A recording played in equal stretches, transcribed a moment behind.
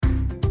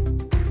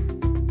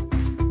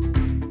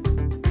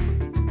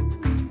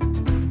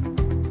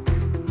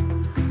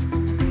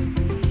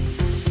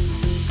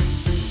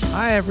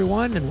Hi,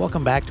 everyone, and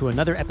welcome back to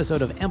another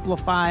episode of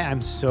Amplify.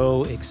 I'm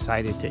so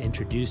excited to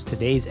introduce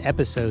today's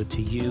episode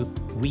to you.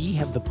 We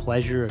have the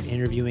pleasure of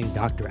interviewing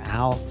Dr.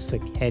 Al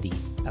Sacchettii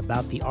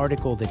about the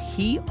article that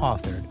he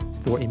authored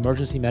for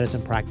emergency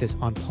medicine practice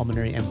on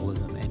pulmonary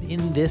embolism. And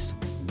in this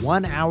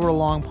 1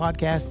 hour-long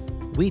podcast,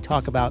 we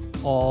talk about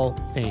all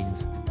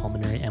things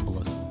pulmonary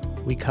embolism.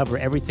 We cover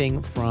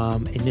everything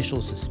from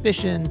initial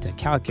suspicion to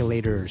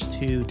calculators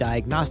to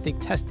diagnostic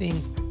testing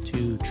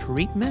to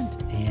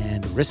treatment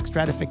and risk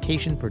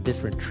stratification for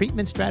different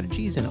treatment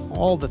strategies and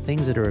all the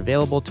things that are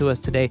available to us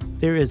today.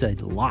 There is a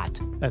lot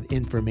of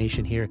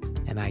information here,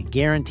 and I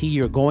guarantee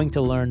you're going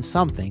to learn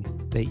something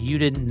that you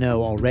didn't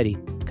know already,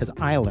 because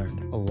I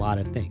learned a lot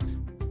of things.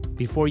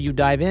 Before you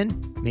dive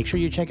in, make sure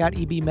you check out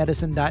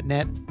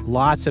ebmedicine.net.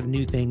 Lots of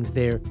new things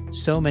there,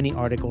 so many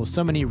articles,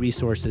 so many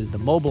resources, the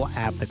mobile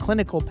app, the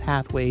clinical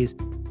pathways,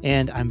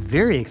 and I'm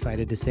very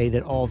excited to say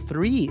that all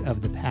three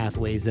of the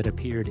pathways that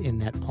appeared in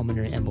that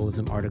pulmonary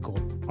embolism article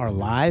are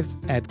live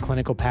at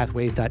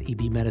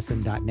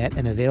clinicalpathways.ebmedicine.net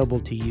and available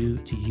to you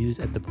to use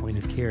at the point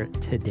of care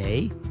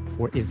today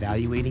for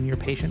evaluating your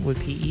patient with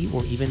PE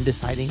or even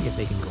deciding if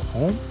they can go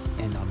home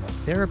and on what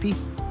therapy.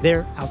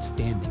 They're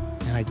outstanding.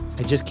 And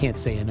I just can't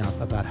say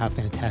enough about how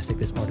fantastic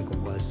this article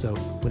was. So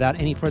without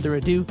any further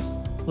ado,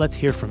 let's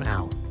hear from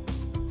Al.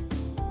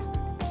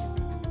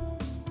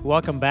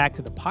 Welcome back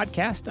to the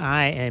podcast.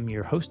 I am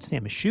your host,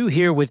 Sam Ashu,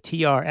 here with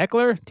TR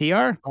Eckler.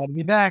 TR. I'll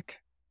be back.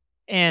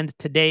 And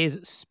today's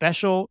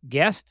special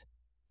guest,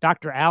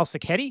 Dr. Al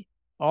Sacchettii,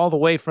 all the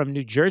way from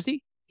New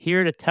Jersey,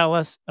 here to tell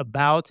us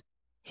about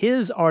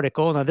his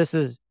article. Now, this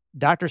is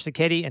Dr.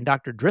 Sacchettii and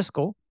Dr.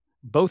 Driscoll,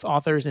 both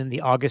authors in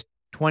the August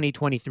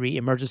 2023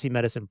 Emergency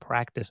Medicine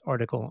Practice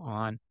article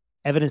on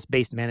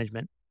evidence-based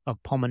management of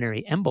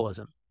pulmonary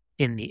embolism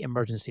in the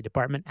emergency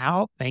department.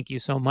 Al, thank you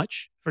so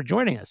much for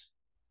joining us.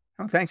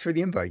 Oh, thanks for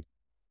the invite.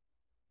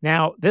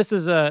 Now, this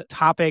is a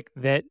topic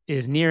that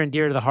is near and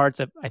dear to the hearts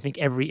of, I think,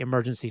 every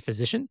emergency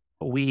physician.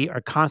 We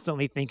are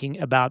constantly thinking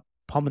about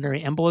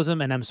pulmonary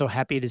embolism, and I'm so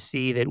happy to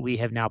see that we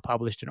have now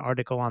published an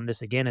article on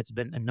this again. It's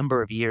been a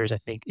number of years, I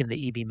think, in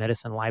the EB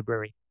Medicine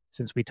library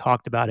since we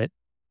talked about it.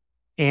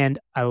 And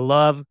I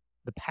love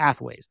the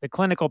pathways, the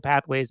clinical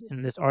pathways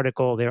in this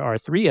article. There are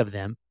three of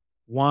them.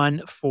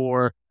 One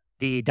for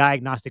the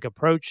diagnostic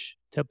approach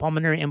to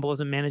pulmonary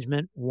embolism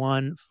management,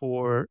 one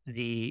for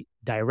the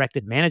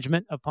directed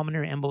management of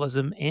pulmonary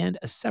embolism, and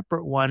a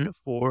separate one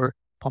for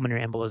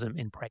pulmonary embolism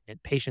in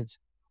pregnant patients,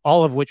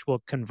 all of which will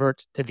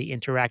convert to the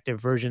interactive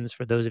versions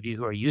for those of you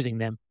who are using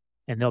them,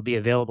 and they'll be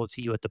available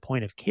to you at the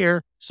point of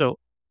care. So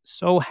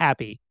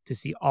happy to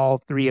see all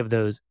three of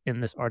those in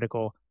this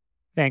article.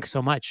 Thanks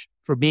so much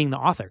for being the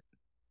author.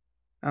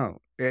 Oh,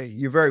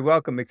 you're very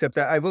welcome, except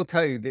that I will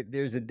tell you that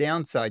there's a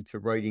downside to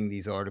writing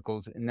these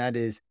articles, and that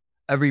is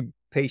every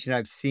patient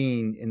I've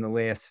seen in the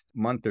last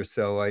month or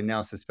so, I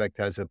now suspect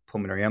has a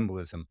pulmonary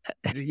embolism.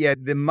 Yeah,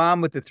 the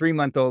mom with the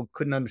 3-month-old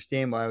couldn't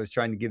understand why I was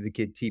trying to give the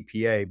kid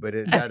TPA, but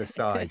that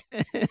aside,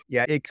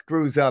 yeah, it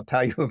screws up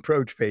how you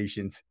approach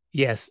patients.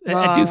 Yes,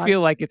 I do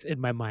feel like it's in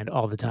my mind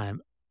all the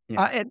time.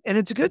 Yeah. And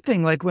it's a good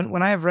thing. Like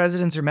when I have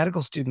residents or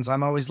medical students,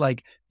 I'm always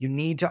like, you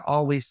need to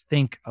always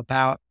think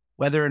about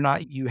whether or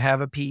not you have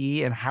a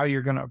PE and how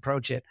you're going to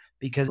approach it.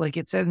 Because like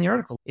it said in the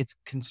article, it's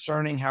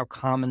concerning how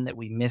common that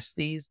we miss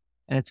these,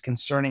 and it's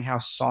concerning how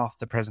soft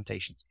the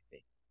presentations can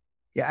be.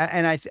 Yeah,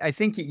 and I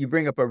think you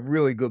bring up a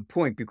really good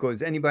point,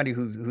 because anybody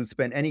who's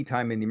spent any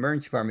time in the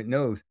emergency department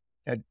knows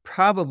that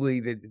probably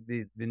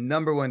the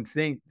number one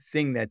thing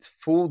that's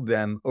fooled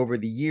them over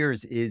the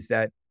years is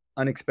that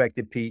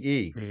unexpected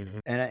PE. Mm-hmm.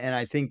 And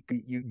I think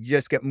you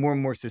just get more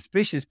and more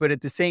suspicious, but at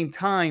the same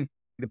time,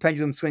 the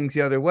pendulum swings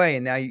the other way,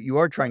 and now you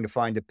are trying to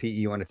find a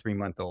PE on a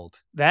 3-month-old.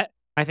 That,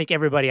 I think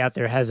everybody out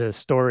there has a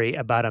story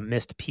about a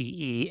missed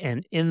PE.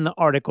 And in the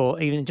article,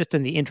 even just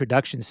in the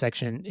introduction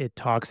section, it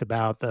talks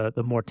about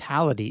the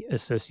mortality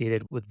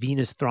associated with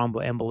venous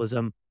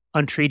thromboembolism,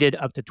 untreated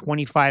up to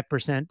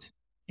 25%,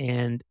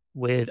 and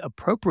with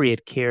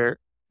appropriate care,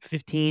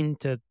 15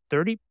 to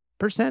 30%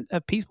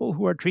 of people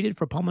who are treated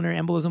for pulmonary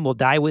embolism will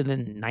die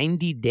within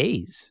 90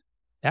 days.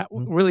 That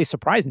really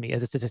surprised me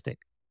as a statistic.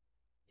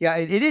 Yeah,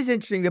 it is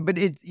interesting, but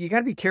you got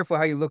to be careful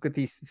how you look at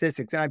these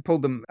statistics. And I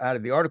pulled them out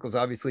of the articles,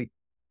 obviously.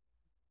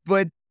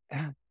 But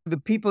the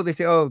people, they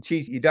say, oh,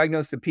 geez, you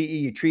diagnosed the PE,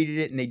 you treated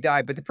it, and they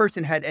died. But the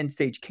person had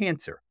end-stage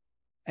cancer,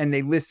 and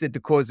they listed the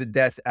cause of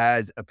death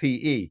as a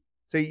PE.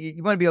 So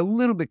you want to be a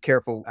little bit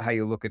careful how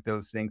you look at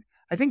those things.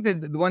 I think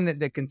that the one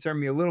that concerned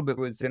me a little bit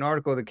was an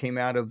article that came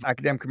out of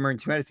Academic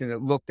Emergency Medicine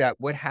that looked at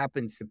what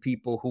happens to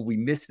people who we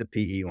miss the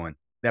PE on.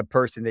 That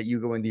person that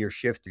you go into your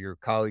shift, or your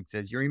colleague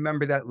says, you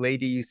remember that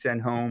lady you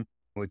sent home,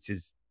 which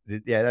is,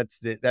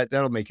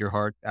 that'll make your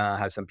heart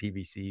have some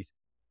PVCs.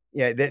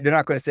 Yeah, they're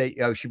not going to say,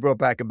 oh, she brought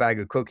back a bag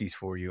of cookies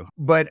for you.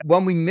 But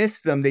when we miss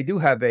them, they do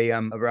have a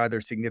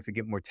rather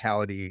significant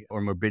mortality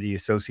or morbidity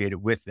associated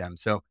with them.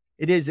 So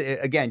it is,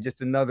 again,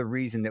 just another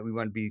reason that we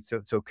want to be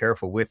so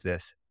careful with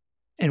this.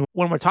 And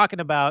when we're talking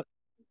about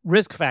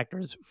risk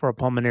factors for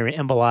pulmonary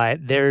emboli.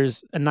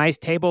 There's a nice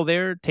table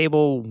there,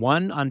 table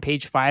 1 on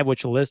page 5,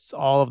 which lists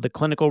all of the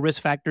clinical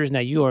risk factors. Now,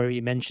 you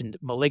already mentioned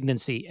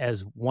malignancy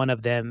as one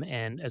of them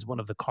and as one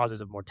of the causes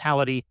of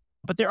mortality,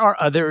 but there are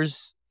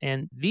others,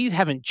 and these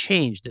haven't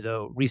changed,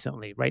 though,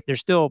 recently, right? There's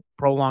still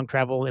prolonged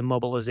travel,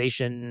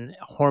 immobilization,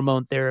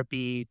 hormone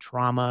therapy,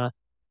 trauma,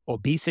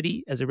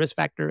 obesity as a risk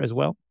factor as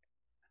well.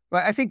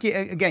 Well, I think,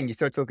 again, you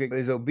start to look at,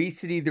 is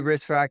obesity the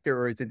risk factor,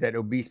 or is it that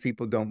obese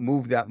people don't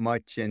move that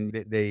much and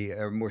they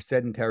are more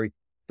sedentary?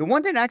 The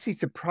one that actually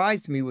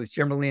surprised me was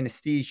general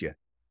anesthesia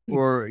Hmm.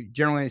 or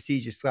general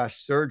anesthesia slash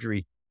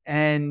surgery.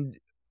 And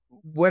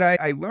what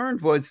I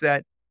learned was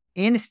that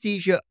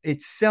anesthesia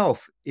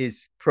itself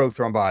is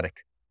prothrombotic.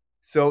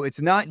 So it's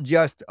not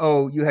just,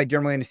 oh, you had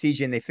general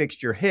anesthesia and they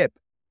fixed your hip.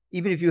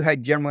 Even if you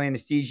had general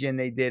anesthesia and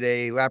they did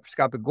a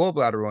laparoscopic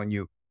gallbladder on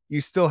you,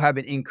 you still have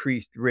an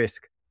increased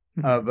risk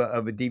Mhm.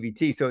 of a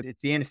DVT. So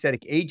it's the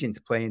anesthetic agents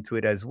play into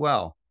it as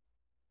well.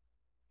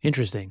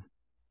 Interesting.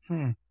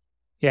 Hmm.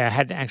 Yeah, I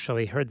hadn't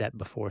actually heard that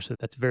before, so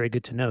that's very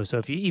good to know.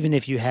 So even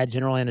if you had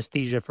general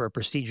anesthesia for a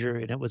procedure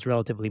and it was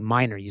relatively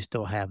minor, you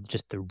still have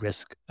just the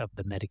risk of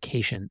the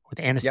medication, or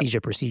the Yep.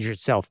 anesthesia procedure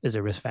itself is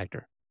a risk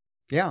factor.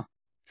 Yeah.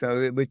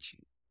 So which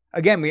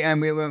again,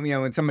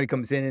 when somebody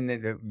comes in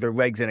and their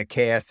legs in a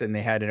cast and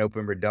they had an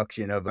open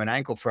reduction of an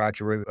ankle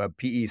fracture where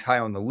PE is high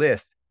on the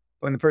list.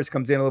 When the person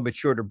comes in a little bit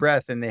short of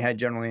breath and they had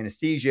general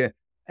anesthesia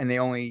and they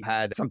only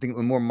had something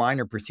a more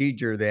minor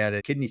procedure, they had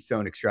a kidney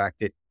stone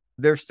extracted,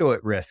 they're still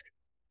at risk.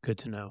 Good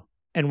to know.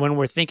 And when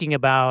we're thinking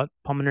about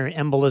pulmonary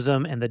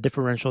embolism and the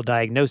differential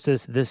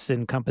diagnosis, this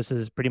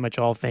encompasses pretty much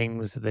all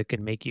things that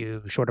can make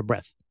you short of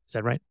breath. Is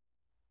that right?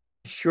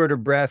 Short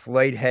of breath,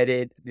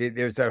 lightheaded.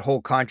 There's that whole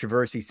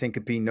controversy,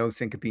 syncope, no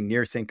syncope,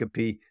 near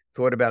syncope,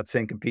 thought about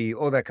syncope,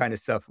 all that kind of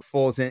stuff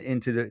falls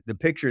into the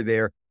picture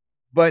there.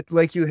 But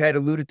like you had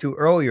alluded to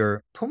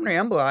earlier, pulmonary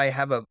emboli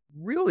have a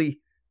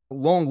really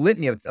long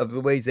litany of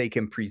the ways they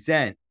can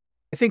present.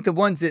 I think the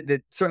ones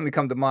that certainly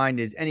come to mind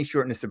is any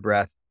shortness of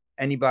breath,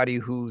 anybody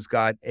who's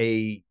got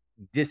a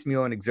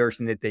dyspnea and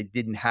exertion that they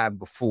didn't have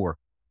before.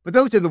 But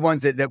those are the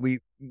ones that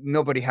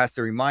nobody has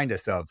to remind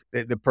us of.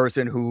 The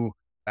person who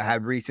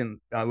had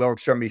recent lower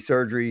extremity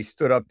surgery,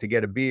 stood up to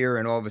get a beer,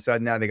 and all of a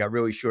sudden now they got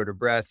really short of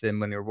breath. And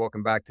when they were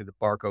walking back to the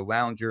Barco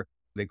lounger,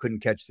 they couldn't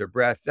catch their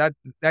breath. That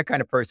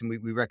kind of person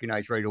we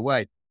recognize right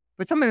away.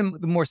 But some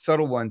of the more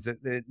subtle ones,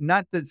 that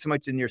not that so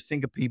much in your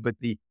syncope, but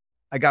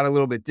I got a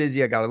little bit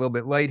dizzy, I got a little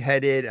bit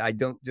lightheaded, I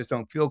don't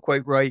feel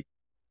quite right.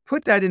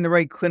 Put that in the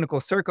right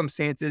clinical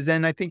circumstances,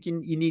 and I think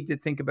you need to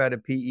think about a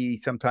PE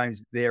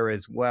sometimes there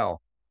as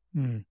well.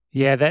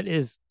 Yeah, that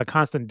is a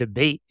constant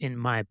debate in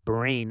my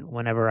brain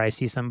whenever I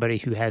see somebody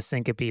who has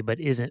syncope but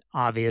isn't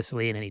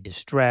obviously in any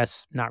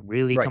distress, not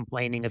really Right.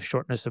 complaining of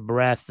shortness of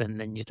breath. And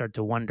then you start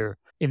to wonder,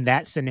 in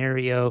that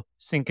scenario,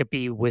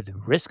 syncope with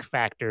risk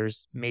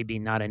factors, maybe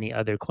not any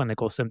other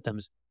clinical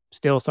symptoms,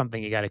 still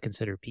something you got to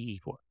consider PE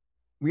for.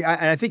 And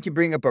I think you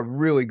bring up a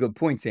really good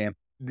point, Sam.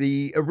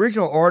 The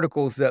original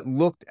articles that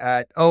looked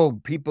at,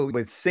 people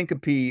with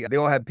syncope, they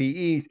all have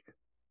PEs.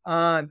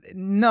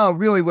 No,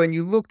 really, when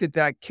you looked at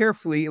that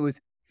carefully,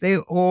 they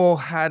all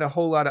had a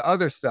whole lot of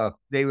other stuff.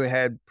 They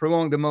had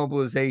prolonged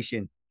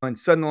immobilization and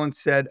sudden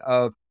onset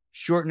of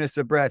shortness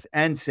of breath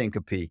and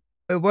syncope.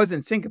 It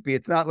wasn't syncope.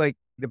 It's not like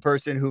the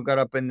person who got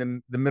up in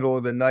the middle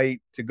of the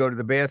night to go to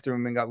the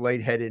bathroom and got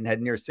lightheaded and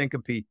had near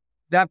syncope.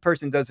 That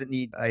person doesn't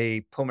need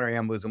a pulmonary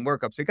embolism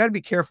workup. So you got to be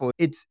careful.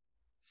 It's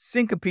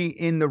syncope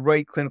in the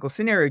right clinical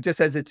scenario,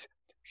 just as it's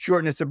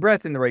shortness of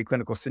breath in the right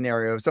clinical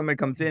scenario. If somebody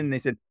comes in and they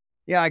said,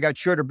 yeah, I got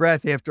short of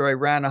breath after I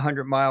ran a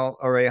 100-mile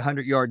or a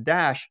 100-yard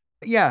dash.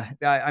 Yeah,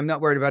 I'm not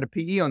worried about a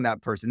PE on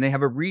that person. They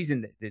have a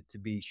reason to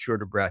be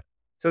short of breath.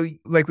 So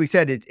like we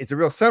said, it's a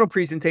real subtle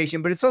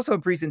presentation, but it's also a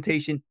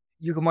presentation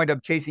you can wind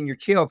up chasing your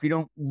tail if you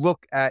don't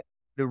look at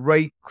the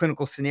right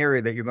clinical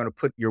scenario that you're going to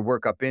put your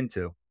workup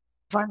into.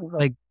 Find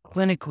like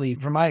clinically,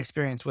 from my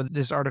experience, what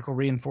this article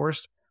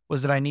reinforced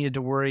was that I needed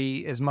to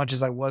worry as much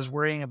as I was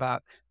worrying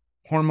about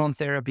hormone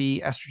therapy,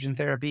 estrogen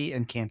therapy,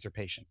 and cancer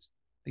patients.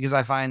 Because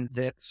I find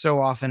that so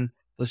often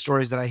the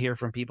stories that I hear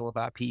from people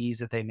about PEs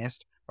that they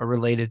missed are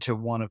related to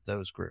one of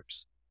those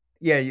groups.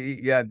 Yeah,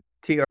 yeah,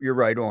 T, you're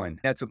right on.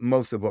 That's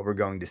most of what we're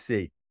going to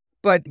see.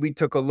 But we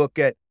took a look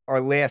at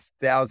our last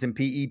 1,000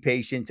 PE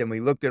patients and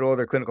we looked at all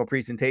their clinical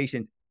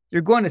presentations.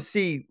 You're going to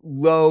see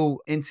low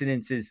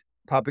incidences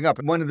popping up.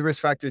 And one of the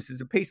risk factors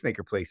is a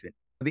pacemaker placement.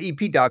 The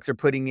EP docs are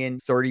putting in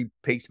 30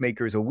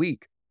 pacemakers a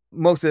week.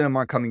 Most of them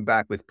aren't coming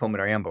back with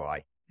pulmonary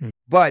emboli. Mm.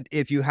 But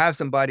if you have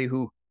somebody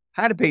who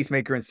had a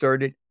pacemaker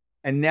inserted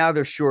and now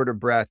they're short of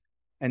breath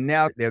and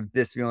now they have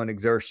dyspnea and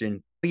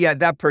exertion, yeah,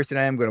 that person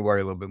I am going to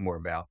worry a little bit more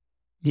about.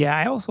 Yeah,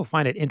 I also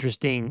find it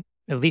interesting,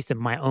 at least in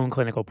my own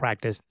clinical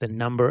practice, the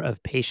number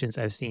of patients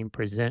I've seen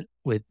present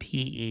with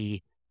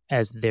PE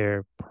as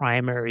their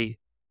primary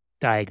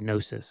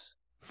diagnosis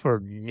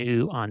for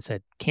new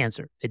onset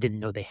cancer they didn't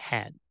know they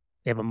had.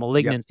 They have a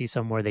malignancy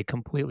somewhere they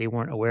completely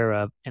weren't aware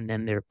of, and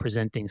then they're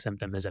presenting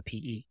symptom as a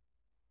PE.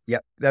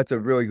 Yep, that's a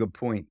really good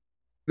point.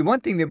 The one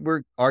thing that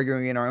we're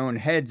arguing in our own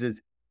heads is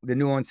the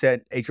new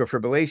onset atrial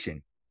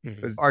fibrillation,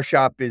 because our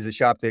shop is a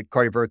shop that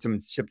cardioverts them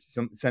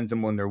and sends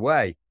them on their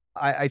way.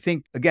 I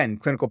think, again,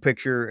 clinical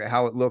picture,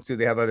 how it looks, do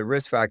they have other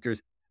risk factors?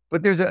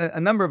 But there's a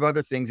number of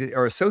other things that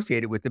are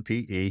associated with the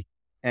PE.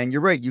 And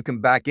you're right, you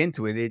can back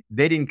into it.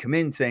 They didn't come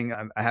in saying,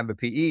 I have a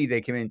PE. They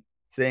came in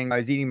saying, I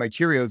was eating my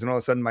Cheerios and all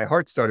of a sudden my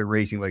heart started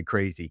racing like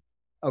crazy.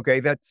 Okay,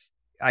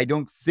 I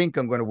don't think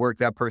I'm going to work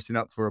that person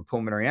up for a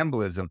pulmonary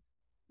embolism.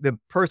 The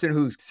person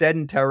who's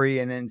sedentary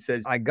and then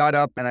says, I got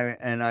up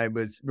and I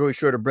was really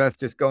short of breath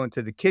just going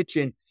to the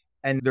kitchen,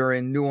 and they're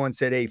in new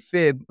onset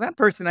AFib, that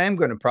person I am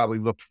going to probably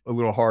look a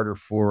little harder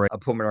for a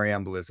pulmonary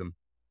embolism.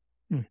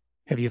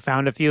 Have you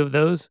found a few of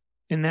those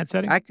in that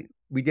setting? Actually,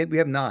 we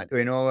have not.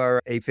 In all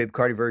our AFib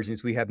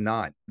cardioversions, we have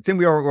not. The thing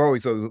we're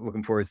always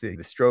looking for is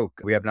the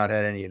stroke. We have not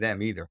had any of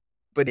them either.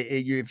 But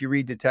if you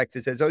read the text,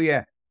 it says, oh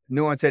yeah,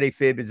 new onset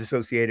AFib is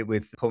associated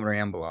with pulmonary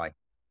emboli.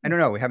 I don't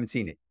know. We haven't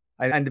seen it.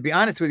 And to be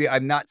honest with you,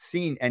 I've not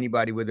seen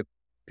anybody with a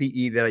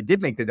PE that I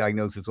did make the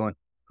diagnosis on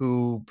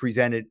who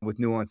presented with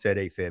new onset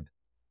AFib.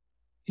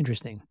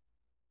 Interesting.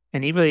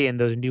 And even in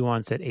those new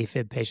onset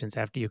AFib patients,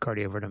 after you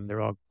cardiovert them,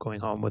 they're all going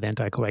home with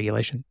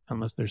anticoagulation,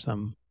 unless there's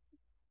some.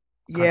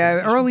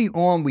 Yeah, early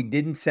on, we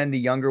didn't send the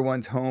younger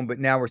ones home, but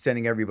now we're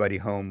sending everybody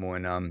home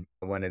on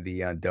one of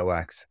the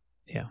DOACs.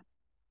 Yeah.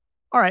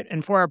 All right.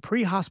 And for our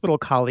pre-hospital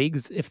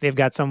colleagues, if they've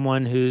got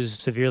someone who's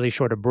severely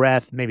short of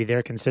breath, maybe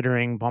they're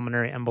considering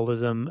pulmonary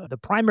embolism, the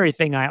primary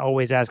thing I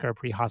always ask our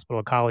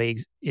pre-hospital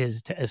colleagues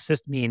is to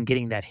assist me in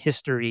getting that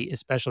history,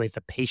 especially if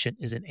the patient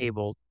isn't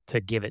able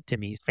to give it to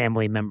me,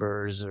 family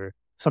members, or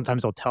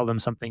sometimes I'll tell them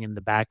something in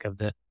the back of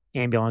the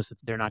ambulance that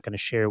they're not going to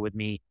share with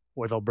me,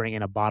 or they'll bring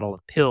in a bottle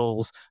of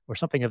pills or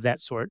something of that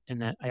sort.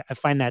 And that I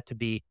find that to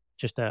be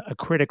just a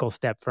critical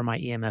step for my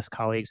EMS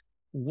colleagues.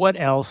 What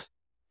else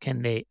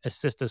can they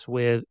assist us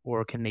with,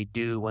 or can they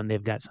do when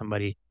they've got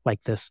somebody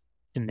like this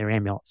in their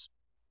ambulance?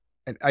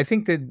 And I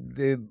think that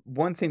the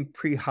one thing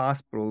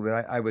pre-hospital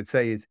that I would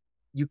say is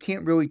you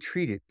can't really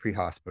treat it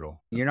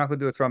pre-hospital. You're not going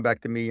to do a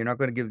thrombectomy. You're not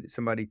going to give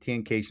somebody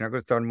TNK. You're not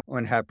going to start them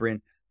on heparin.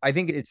 I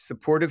think it's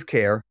supportive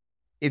care.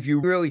 If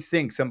you really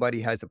think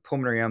somebody has a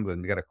pulmonary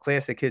embolism, you got a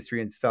classic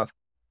history and stuff,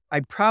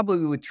 I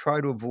probably would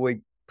try to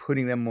avoid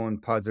putting them on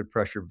positive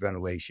pressure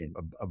ventilation,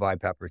 a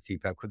BiPAP or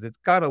CPAP, because it's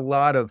got a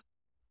lot of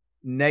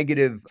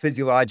negative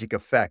physiologic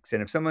effects.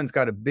 And if someone's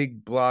got a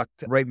big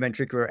blocked right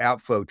ventricular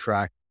outflow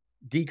tract,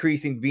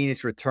 decreasing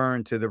venous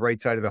return to the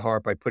right side of the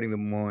heart by putting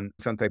them on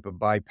some type of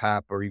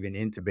BiPAP or even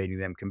intubating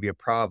them can be a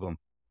problem.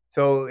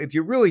 So if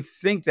you really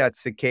think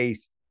that's the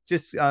case,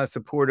 just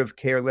supportive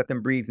care, let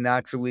them breathe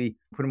naturally,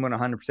 put them on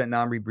 100%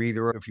 non-rebreather,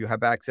 or if you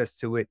have access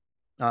to it,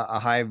 a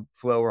high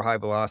flow or high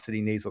velocity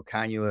nasal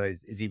cannula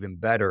is even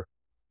better.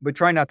 But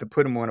try not to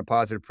put them on a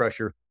positive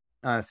pressure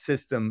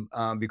system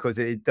because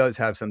it does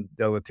have some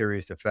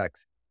deleterious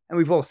effects. And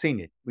we've all seen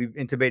it. We've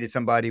intubated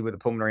somebody with a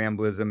pulmonary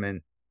embolism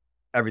and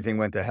everything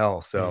went to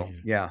hell. So,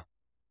 yeah.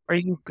 Are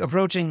you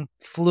approaching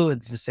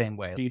fluids the same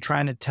way? Are you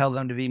trying to tell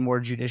them to be more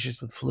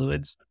judicious with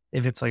fluids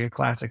if it's like a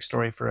classic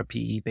story for a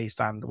PE based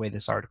on the way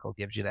this article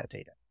gives you that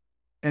data?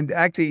 And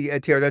actually,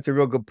 Tara, that's a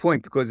real good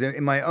point, because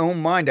in my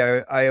own mind,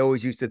 I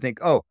always used to think,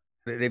 oh,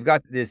 they've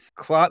got this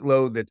clot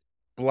load that's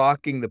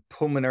blocking the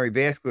pulmonary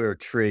vascular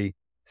tree.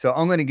 So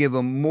I'm going to give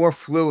them more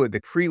fluid to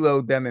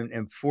preload them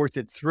and force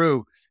it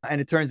through. And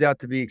it turns out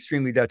to be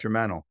extremely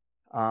detrimental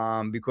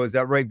because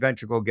that right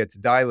ventricle gets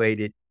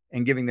dilated,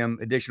 and giving them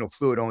additional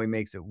fluid only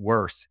makes it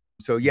worse.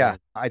 So, yeah,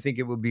 I think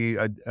it would be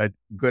a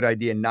good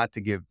idea not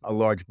to give a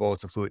large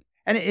bolus of fluid.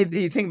 And if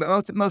you think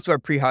about most of our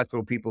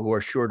pre-hospital people who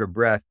are short of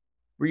breath,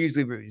 we're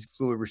usually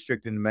fluid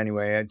restricting them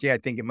anyway. I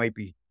think it might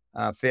be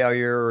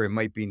failure, or it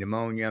might be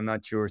pneumonia. I'm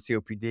not sure.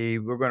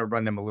 COPD. We're going to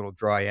run them a little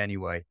dry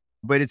anyway.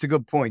 But it's a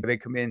good point. They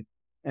come in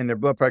and their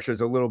blood pressure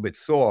is a little bit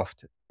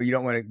soft. But you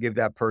don't want to give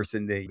that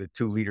person the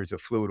 2 liters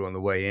of fluid on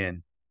the way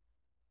in.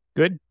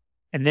 Good.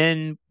 And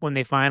then when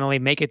they finally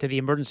make it to the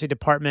emergency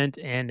department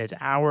and it's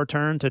our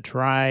turn to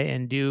try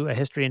and do a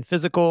history and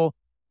physical,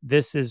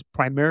 this is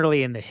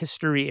primarily in the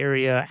history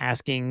area,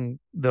 asking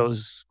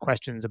those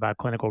questions about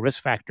clinical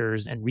risk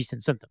factors and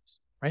recent symptoms,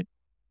 right?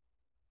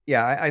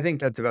 Yeah, I think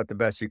that's about the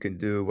best you can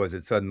do. Was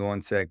it sudden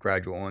onset,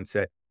 gradual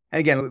onset? And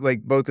again,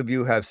 like both of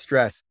you have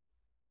stressed,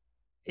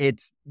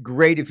 it's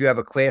great if you have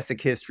a classic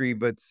history,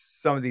 but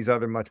some of these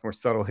other much more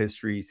subtle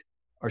histories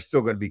are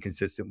still going to be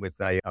consistent with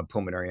a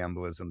pulmonary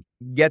embolism.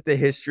 Get the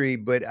history,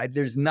 but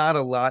there's not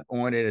a lot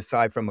on it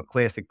aside from a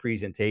classic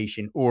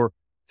presentation or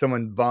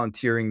someone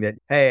volunteering that,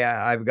 hey,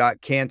 I've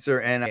got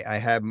cancer and I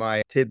have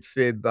my tib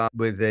fib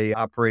with a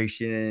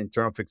operation and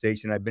internal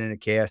fixation. I've been in a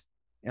cast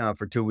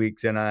for 2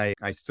 weeks and I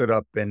stood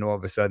up and all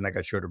of a sudden I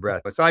got short of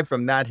breath. Aside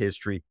from that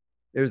history,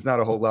 there's not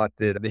a whole lot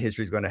that the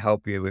history is going to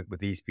help you with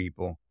these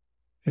people.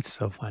 It's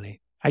so funny.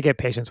 I get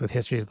patients with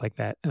histories like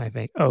that, and I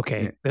think,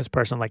 okay, this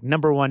person, like,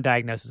 number one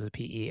diagnosis is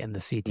PE, and the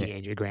CT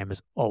angiogram is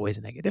always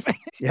negative.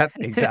 Yep,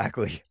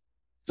 exactly.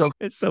 So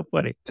it's so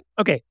funny.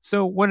 Okay,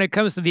 so when it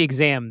comes to the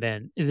exam,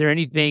 then, is there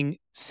anything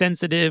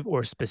sensitive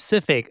or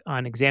specific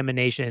on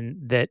examination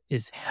that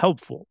is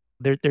helpful?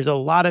 There's a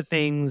lot of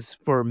things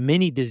for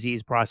many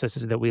disease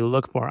processes that we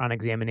look for on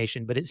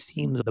examination, but it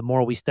seems the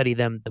more we study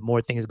them, the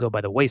more things go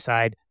by the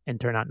wayside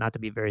and turn out not to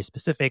be very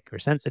specific or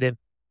sensitive.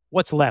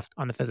 What's left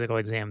on the physical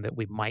exam that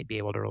we might be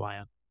able to rely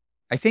on?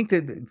 I think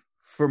that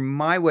for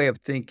my way of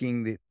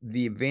thinking,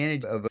 the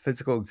advantage of a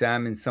physical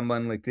exam in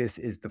someone like this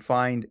is to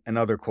find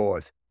another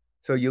cause.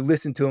 So you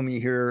listen to them, you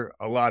hear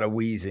a lot of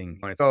wheezing.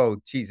 When it's, oh,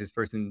 geez, this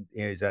person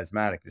is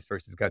asthmatic. This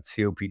person's got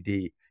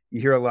COPD.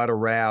 You hear a lot of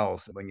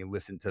rales when you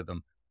listen to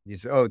them. You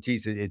say, oh,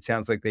 geez, it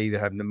sounds like they either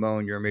have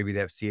pneumonia or maybe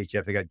they have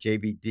CHF. They got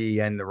JVD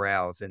and the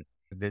rales and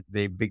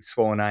they big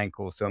swollen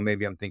ankles. So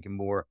maybe I'm thinking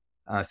more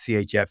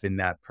CHF in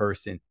that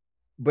person.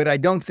 But I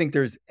don't think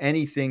there's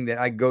anything that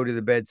I go to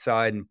the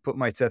bedside and put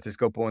my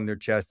stethoscope on their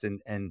chest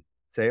and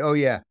say, oh,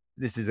 yeah,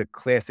 this is a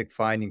classic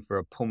finding for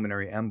a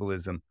pulmonary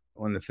embolism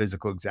on the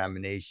physical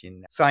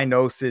examination.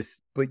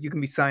 Cyanosis, but you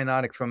can be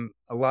cyanotic from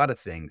a lot of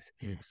things.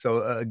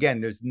 So again,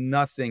 there's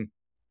nothing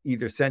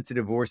either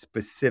sensitive or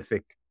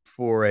specific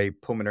for a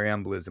pulmonary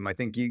embolism. I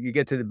think you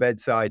get to the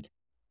bedside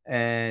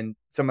and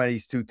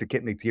somebody's too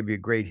tachypnic to give you a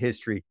great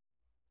history.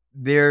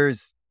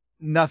 There's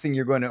nothing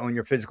you're going to, on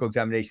your physical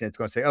examination, that's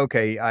going to say,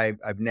 okay,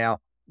 I've now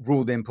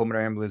ruled in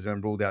pulmonary embolism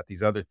and ruled out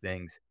these other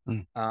things.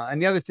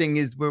 And the other thing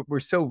is we're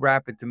so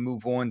rapid to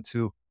move on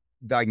to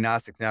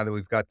diagnostics now that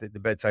we've got the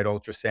bedside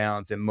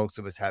ultrasounds and most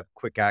of us have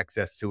quick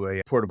access to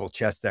a portable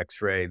chest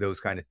x-ray, those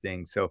kind of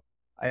things. So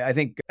I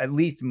think at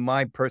least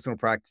my personal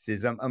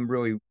practices, I'm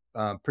really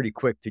pretty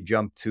quick to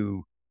jump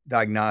to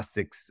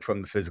diagnostics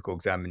from the physical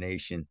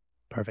examination.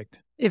 Perfect.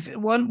 If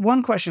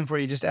one question for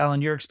you, just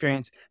Alan, your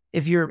experience,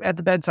 if you're at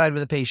the bedside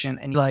with a patient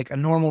and like a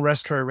normal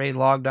respiratory rate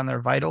logged on their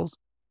vitals,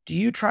 do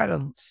you try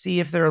to see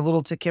if they're a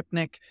little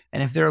tachypnic?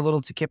 And if they're a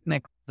little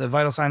tachypnic, the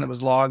vital sign that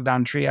was logged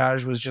on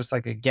triage was just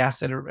like a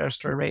gaseted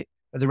respiratory rate,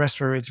 or the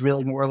respiratory rate's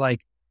really more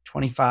like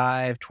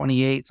 25,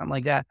 28, something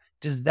like that.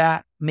 Does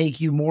that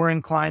make you more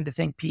inclined to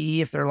think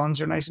PE if their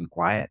lungs are nice and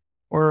quiet?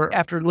 Or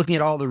after looking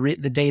at all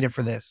the data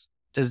for this,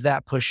 does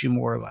that push you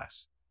more or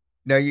less?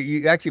 Now,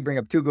 you actually bring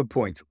up two good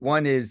points.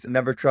 One is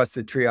never trust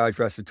the triage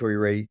respiratory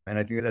rate. And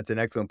I think that's an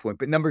excellent point.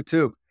 But number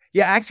two,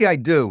 yeah, actually I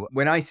do.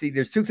 When I see,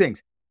 there's two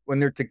things. When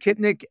they're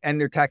tachypnic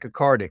and they're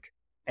tachycardic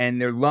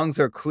and their lungs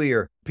are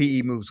clear,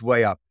 PE moves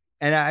way up.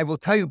 And I will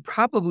tell you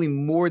probably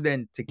more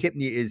than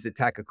tachypnea is the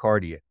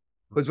tachycardia.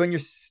 Because when you're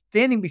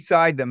standing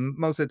beside them,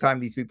 most of the time,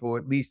 these people,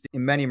 at least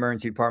in many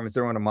emergency departments,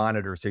 they're on a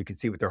monitor so you can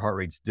see what their heart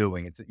rate's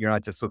doing. You're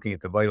not just looking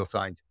at the vital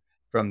signs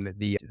from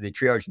the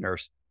triage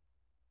nurse.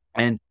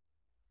 And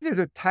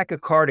they're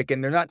tachycardic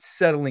and they're not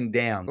settling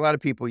down. A lot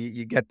of people,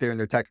 you get there and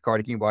they're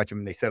tachycardic, you watch them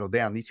and they settle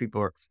down. These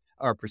people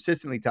are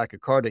persistently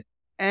tachycardic.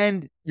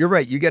 And you're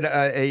right, you get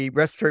a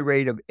respiratory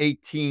rate of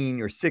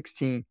 18 or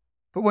 16.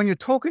 But when you're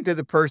talking to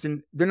the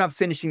person, they're not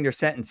finishing their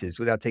sentences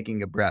without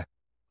taking a breath.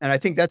 And I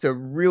think that's a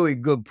really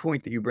good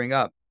point that you bring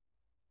up.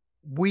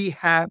 We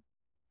have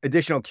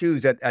additional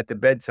cues at the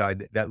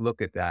bedside that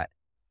look at that.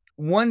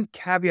 One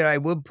caveat I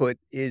would put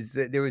is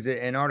that there was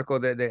an article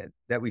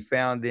that we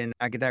found in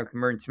Academic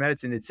Emergency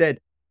Medicine that said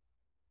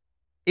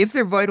if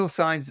their vital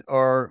signs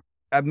are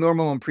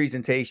abnormal on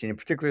presentation, in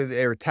particular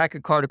they're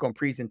tachycardic on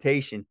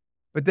presentation,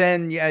 but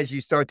then as you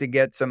start to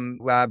get some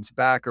labs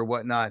back or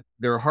whatnot,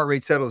 their heart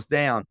rate settles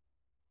down,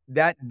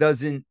 that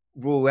doesn't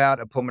rule out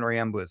a pulmonary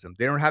embolism.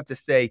 They don't have to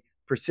stay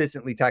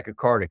persistently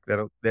tachycardic.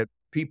 That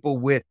people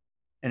with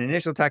an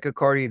initial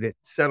tachycardia that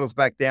settles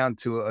back down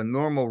to a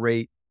normal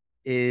rate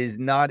is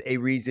not a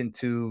reason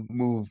to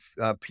move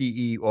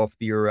PE off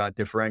your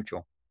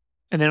differential.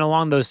 And then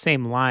along those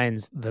same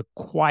lines, the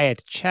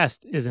quiet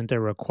chest isn't a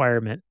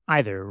requirement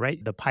either,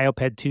 right? The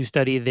PIOPED 2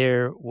 study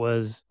there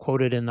was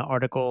quoted in the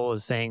article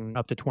as saying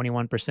up to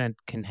 21%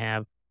 can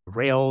have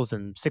rales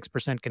and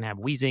 6% can have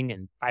wheezing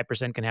and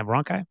 5% can have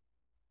bronchi.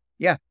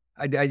 Yeah,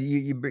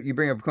 you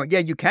bring up a point. Yeah,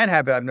 you can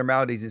have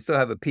abnormalities and still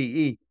have a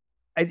PE.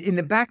 In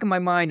the back of my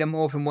mind, I'm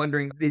often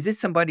wondering, is this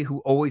somebody who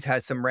always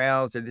has some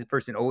rales or this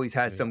person always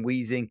has some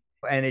wheezing?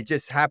 And it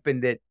just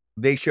happened that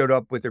they showed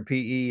up with their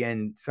PE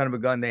and son of a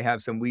gun, they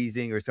have some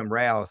wheezing or some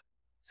rales.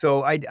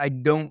 So I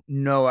don't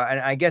know. And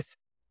I guess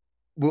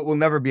we'll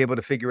never be able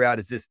to figure out,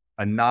 is this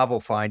a novel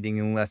finding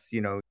unless,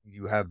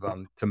 you have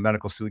some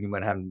medical student, you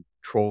might have them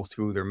troll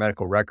through their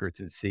medical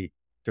records and see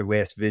their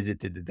last visit.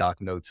 Did the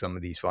doc note some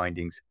of these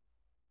findings?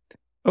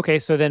 Okay,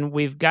 so then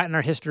we've gotten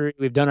our history,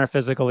 we've done our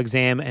physical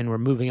exam, and we're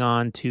moving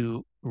on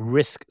to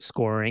risk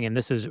scoring. And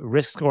this is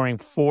risk scoring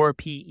for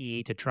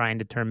PE to try and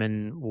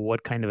determine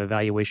what kind of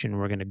evaluation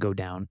we're going to go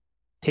down.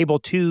 Table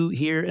 2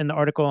 here in the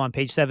article on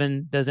page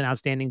 7 does an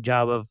outstanding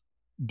job of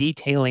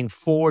detailing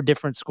 4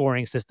 different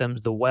scoring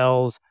systems: the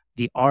Wells,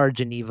 the R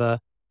Geneva,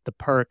 the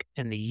PERC,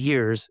 and the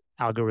years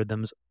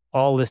algorithms,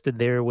 all listed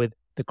there with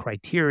the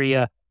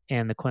criteria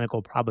and the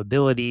clinical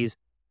probabilities.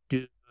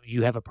 Do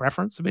you have a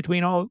preference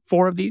between all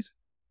 4 of these?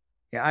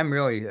 Yeah, I'm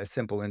really a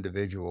simple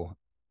individual.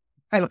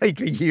 I like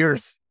the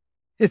years.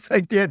 It's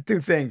like, yeah, 2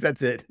 things.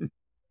 That's it.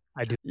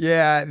 I do.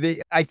 Yeah,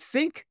 I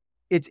think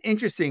it's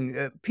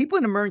interesting. People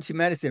in emergency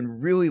medicine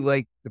really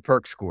like the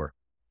PERC score.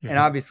 And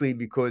Mhm. obviously,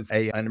 because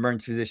an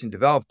emergency physician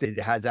developed it,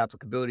 it has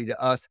applicability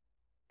to us.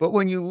 But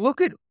when you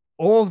look at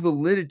all of the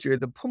literature,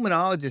 the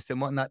pulmonologists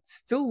and whatnot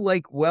still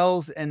like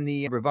Wells and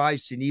the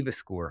revised Geneva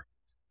score.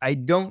 I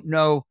don't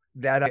know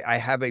that I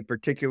have a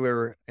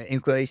particular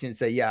inclination to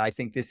say, yeah, I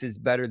think this is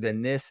better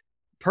than this.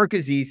 PERC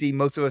is easy.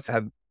 Most of us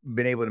have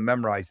been able to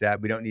memorize that.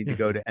 We don't need to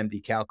go Mhm. to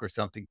MD Calc or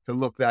something to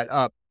look that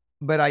up.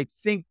 But I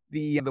think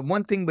the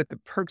one thing with the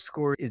PERC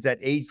score is that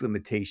age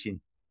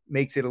limitation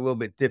makes it a little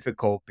bit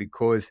difficult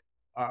because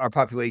our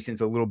population's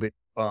a little bit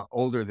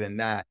older than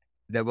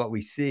what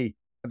we see,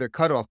 their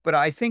cutoff. But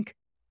I think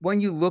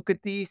when you look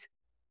at these,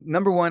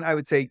 number one, I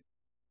would say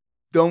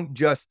don't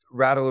just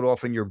rattle it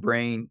off in your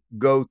brain.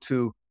 Go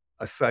to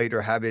a site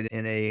or have it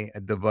in a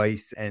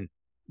device and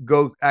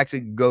go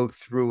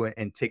through it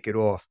and tick it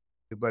off.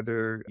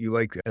 Whether you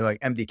like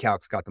MD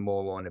Calc's got them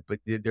all on it, but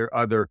there are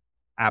other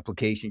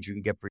applications you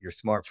can get for your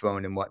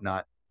smartphone and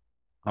whatnot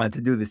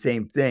to do the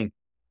same thing.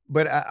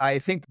 But I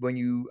think when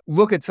you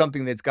look at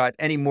something that's got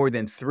any more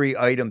than 3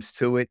 items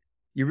to it,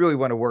 you really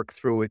want to work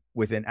through it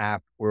with an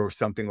app or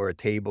something or a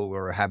table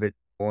or have it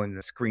on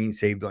the screen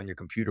saved on your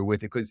computer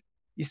with it because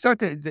you start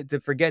to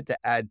forget to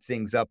add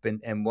things up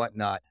and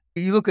whatnot.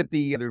 You look at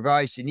the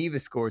revised Geneva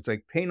score, it's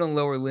like pain on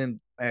lower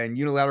limb and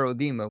unilateral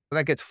edema. Well,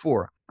 that gets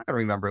 4. I don't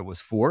remember it was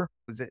 4.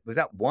 Was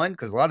that 1?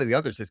 Because a lot of the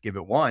others just give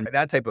it 1,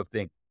 that type of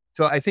thing.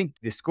 So I think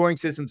the scoring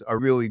systems are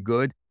really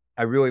good.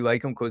 I really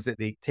like them because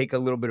they take a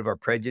little bit of our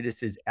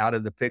prejudices out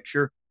of the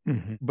picture,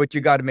 Mhm. but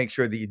you got to make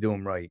sure that you do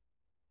them right.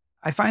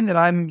 I find that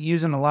I'm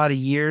using a lot of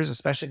years,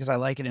 especially because I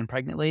like it in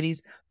pregnant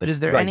ladies. But is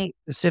there Right. any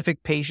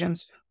specific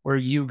patients where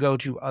you go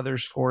to other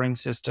scoring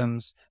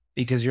systems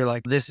because you're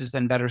like, this has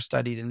been better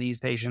studied in these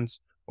patients,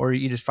 or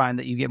you just find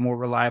that you get more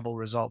reliable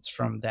results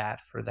from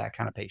that for that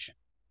kind of patient?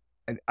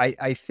 And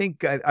I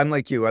think I'm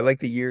like you. I like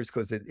the years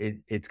because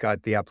it's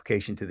got the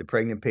application to the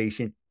pregnant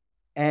patient.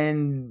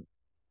 And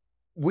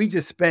we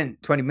just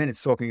spent 20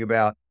 minutes talking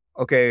about,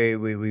 okay,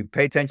 we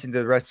pay attention to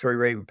the respiratory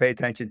rate, we pay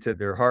attention to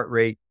their heart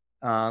rate,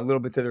 a little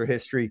bit to their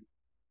history.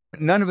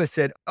 None of us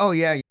said, oh,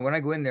 yeah, when I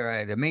go in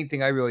there, the main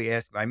thing I really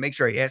ask, I make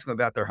sure I ask them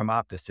about their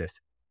hemoptysis.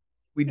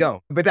 We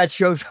don't, but that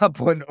shows up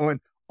on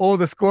all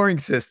the scoring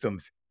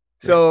systems.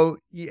 Right. So,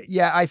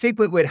 yeah, I think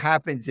what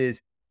happens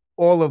is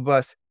all of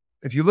us,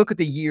 if you look at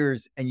the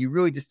years and you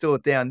really distill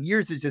it down,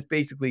 years is just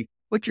basically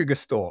what's your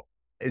gestalt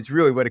is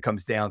really what it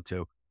comes down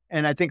to.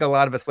 And I think a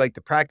lot of us like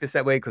to practice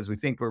that way because we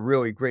think we're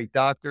really great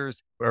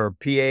doctors or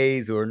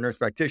PAs or nurse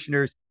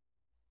practitioners.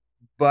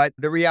 But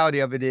the reality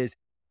of it is,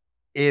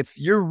 if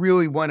you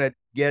really want to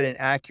get an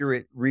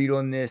accurate read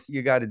on this,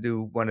 you got to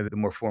do one of the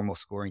more formal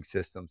scoring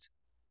systems.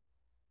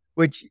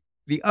 Which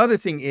the other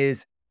thing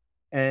is,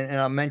 and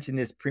I'll mention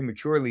this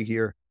prematurely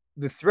here,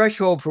 the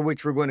threshold for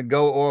which we're going to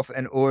go off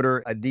and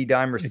order a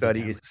D-dimer A D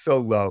study is dimer. so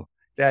low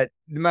that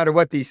no matter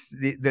what the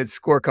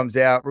score comes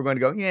out, we're going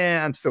to go,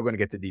 yeah, I'm still going to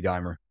get the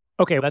D-dimer.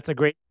 Okay, that's a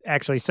great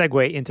actually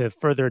segue into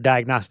further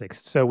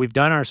diagnostics. So we've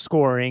done our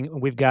scoring.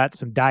 We've got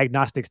some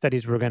diagnostic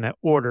studies we're going to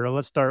order.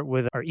 Let's start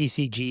with our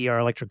ECG, our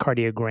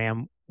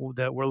electrocardiogram.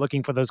 That we're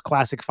looking for those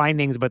classic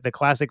findings, but the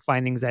classic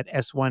findings that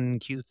S1,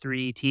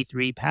 Q3,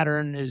 T3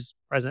 pattern is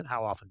present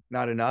how often?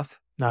 Not enough.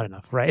 Not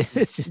enough, right?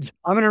 It's just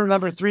I'm going to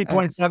remember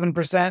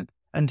 3.7%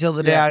 until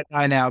the day Yeah, I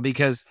die now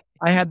because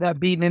I had that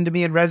beaten into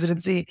me in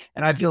residency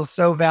and I feel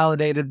so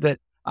validated that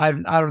I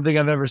don't think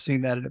I've ever seen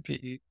that in a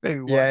PE.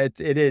 Maybe one. yeah,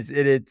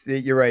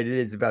 you're right. It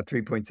is about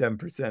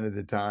 3.7% of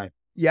the time.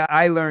 Yeah,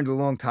 I learned a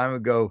long time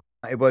ago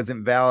it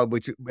wasn't valid,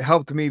 which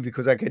helped me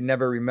because I could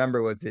never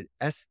remember. Was it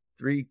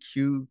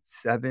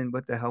S3Q7?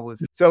 What the hell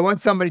was it? So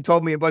once somebody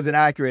told me it wasn't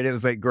accurate, it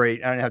was like,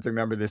 great, I don't have to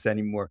remember this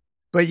anymore.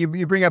 But you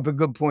bring up a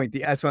good point.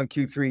 The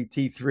S1Q3,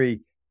 T3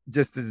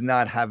 just does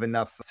not have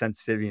enough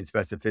sensitivity and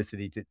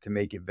specificity to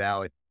make it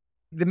valid.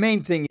 The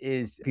main thing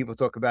is people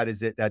talk about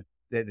is that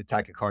the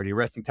tachycardia,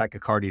 resting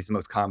tachycardia is the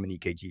most common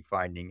EKG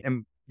finding.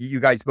 And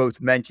you guys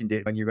both mentioned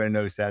it, and you're going to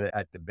notice that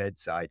at the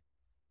bedside.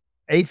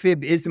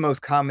 AFib is the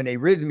most common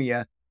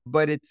arrhythmia,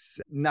 but it's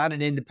not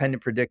an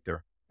independent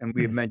predictor. And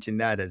we have Mhm. mentioned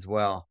that as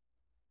well.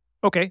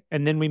 okay.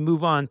 And then we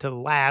move on to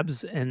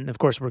labs. And of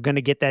course, we're going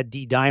to get that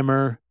D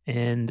dimer.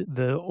 And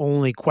the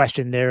only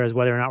question there is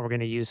whether or not we're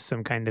going to use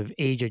some kind of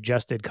age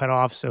adjusted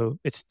cutoff. So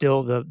it's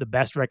still the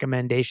best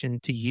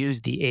recommendation to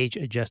use the age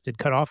adjusted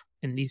cutoff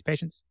in these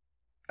patients.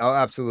 Oh,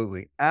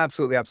 absolutely.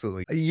 Absolutely.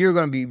 Absolutely. You're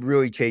going to be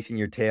really chasing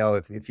your tail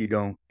if you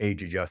don't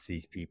age adjust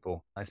these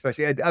people,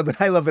 especially.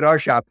 But I love at our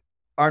shop,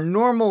 our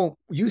normal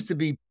used to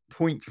be zero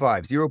point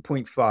 0.5,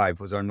 0.5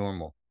 was our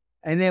normal.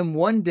 And then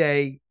one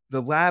day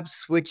the lab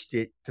switched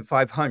it to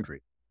 500.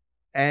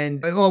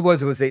 And all it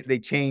was they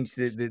changed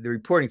the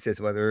reporting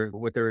system, whether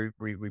what they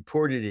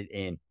reported it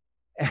in,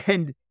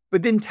 and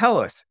but didn't tell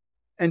us.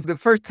 And the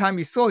first time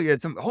you saw, you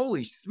had some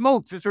holy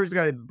smokes, this person's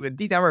got a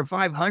D dimer of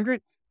 500.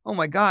 Oh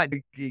my God,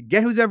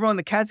 get who's ever on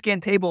the CAT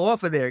scan table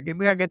off of there. We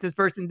gotta get this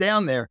person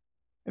down there.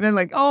 And then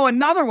like, oh,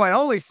 another one.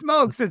 Holy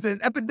smokes. It's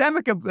an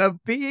epidemic of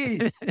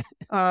PEs.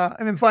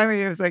 And then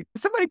finally it was like,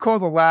 somebody call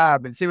the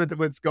lab and see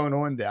what's going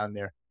on down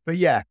there. But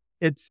yeah,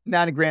 it's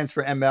nanograms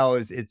per ml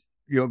it's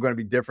going to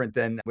be different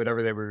than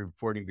whatever they were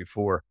reporting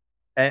before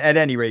at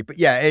any rate. But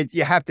yeah,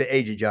 you have to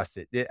age adjust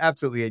it.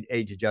 Absolutely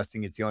age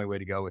adjusting. It's the only way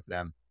to go with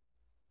them.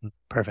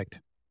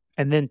 Perfect.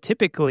 And then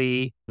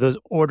typically those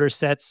order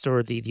sets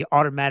or the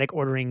automatic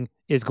ordering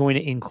is going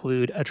to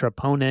include a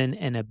troponin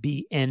and a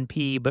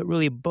BNP, but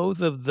really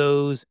both of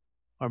those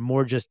are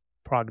more just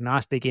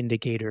prognostic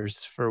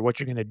indicators for what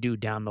you're going to do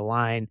down the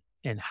line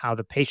and how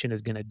the patient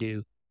is going to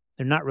do.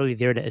 They're not really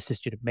there to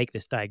assist you to make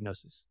this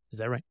diagnosis. Is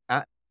that right?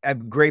 A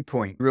great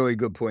point. Really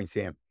good point,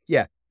 Sam.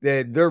 Yeah,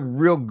 they're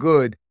real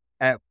good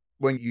at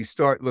when you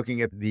start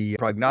looking at the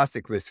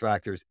prognostic risk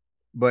factors,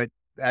 but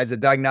as a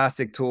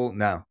diagnostic tool,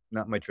 no,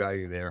 not much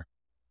value there.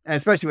 And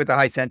especially with the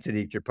high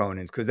sensitivity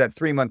troponins, because that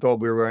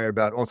 3-month-old we were worried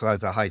about also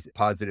has a high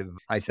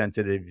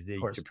sensitivity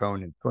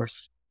troponin. Of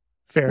course.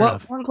 Fair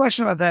enough. One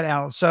question about that,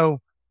 Al. So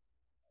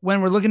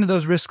when we're looking at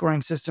those risk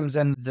scoring systems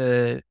and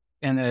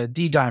a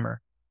D-dimer,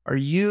 are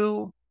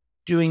you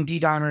doing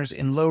D-dimers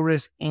in low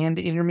risk and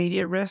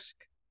intermediate risk?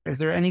 Is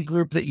there any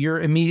group that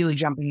you're immediately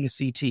jumping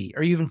to CT?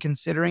 Are you even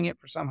considering it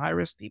for some high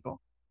risk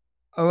people?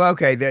 Oh,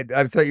 okay.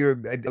 I thought you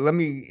were, let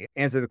me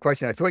answer the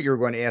question. I thought you were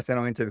going to ask, and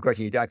I'll answer the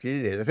question you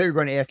actually did. I thought you were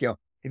going to ask,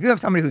 if you have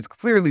somebody who's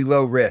clearly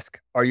low risk,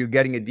 are you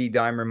getting a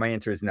D-dimer? My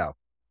answer is no.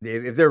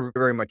 If they're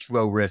very much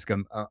low risk,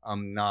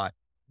 I'm not.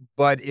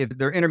 But if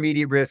they're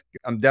intermediate risk,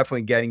 I'm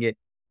definitely getting it.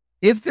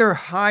 If they're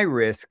high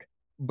risk,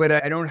 but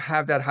I don't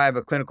have that high of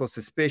a clinical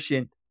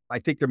suspicion, I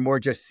think they're more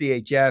just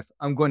CHF,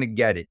 I'm going to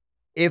get it.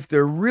 If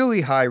they're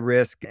really high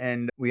risk,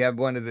 and we have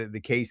one of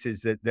the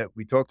cases that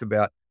we talked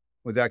about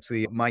was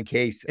actually my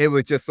case. It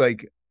was just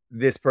like,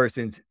 this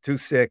person's too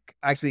sick.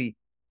 Actually,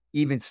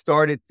 even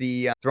started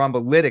the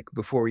thrombolytic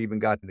before we even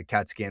got the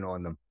CAT scan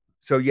on them.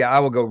 So yeah, I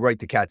will go right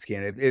to CAT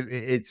scan. If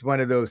it's one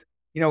of those,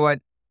 you know what?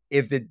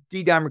 If the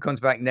D-dimer comes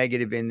back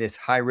negative in this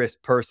high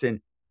risk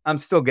person, I'm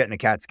still getting a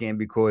CAT scan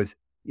because,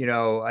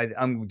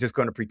 I'm just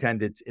going to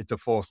pretend it's a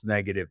false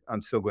negative.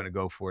 I'm still going to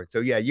go for it. So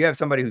yeah, you have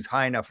somebody who's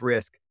high enough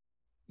risk.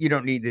 You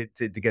don't need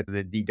to get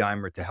the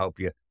D-dimer to help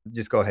you.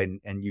 Just go ahead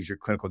and use your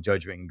clinical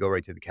judgment and go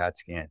right to the CAT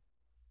scan.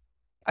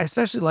 I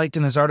especially liked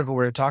in this article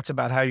where it talked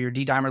about how your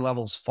D-dimer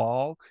levels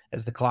fall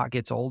as the clot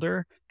gets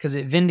older, because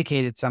it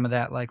vindicated some of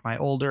that, like my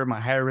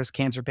higher risk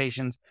cancer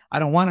patients. I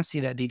don't want to see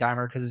that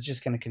D-dimer because it's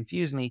just going to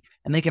confuse me,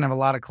 and they can have a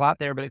lot of clot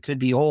there, but it could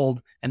be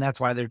old, and that's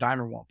why their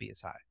dimer won't be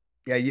as high.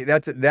 Yeah,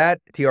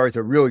 that TR is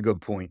a really good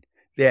point.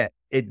 Yeah,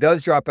 it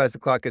does drop as the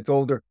clot gets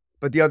older.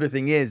 But the other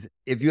thing is,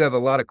 if you have a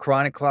lot of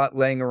chronic clot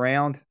laying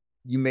around,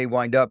 you may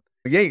wind up,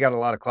 you got a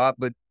lot of clot,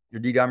 but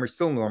your D-dimer is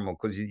still normal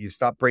because you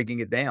stop breaking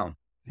it down.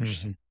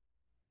 Interesting.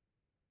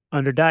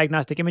 Under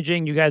diagnostic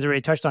imaging, you guys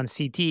already touched on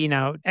CT.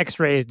 Now,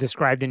 X-ray is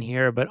described in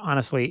here, but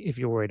honestly, if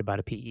you're worried about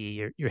a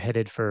PE, you're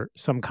headed for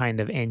some kind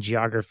of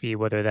angiography,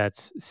 whether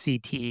that's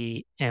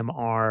CT,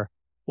 MR,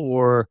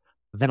 or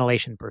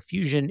ventilation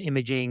perfusion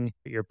imaging.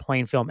 Your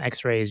plain film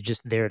X-ray is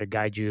just there to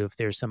guide you if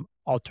there's some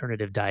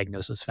alternative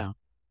diagnosis found.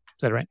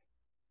 Is that right?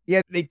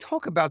 Yeah, they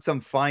talk about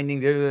some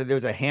findings.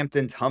 There's a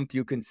Hampton's hump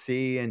you can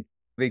see, and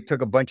they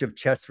took a bunch of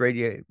chest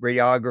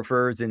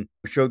radiographers and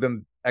showed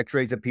them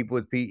X-rays of people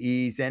with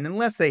PEs. And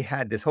unless they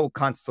had this whole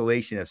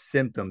constellation of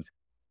symptoms,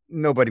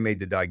 nobody made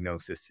the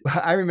diagnosis.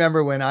 I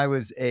remember when I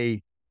was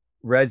a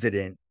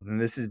resident,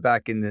 and this is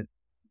back in the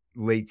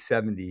late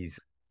 70s,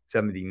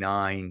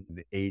 79,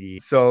 the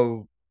 80s.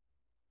 So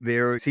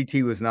their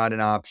CT was not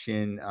an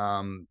option.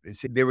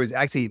 There was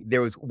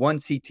one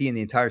CT in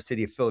the entire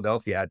city of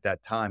Philadelphia at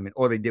that time, and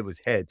all they did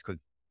was heads because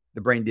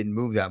the brain didn't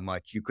move that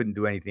much. You couldn't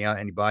do anything else,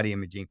 any body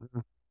imaging. Mm-hmm.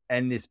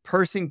 And this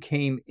person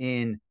came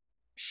in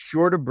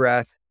short of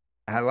breath,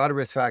 had a lot of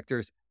risk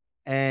factors,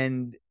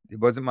 and it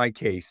wasn't my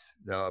case,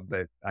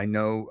 but I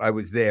know I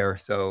was there,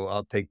 so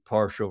I'll take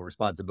partial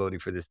responsibility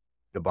for this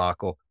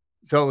debacle.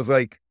 So it was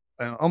like,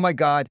 oh my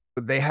God,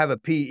 they have a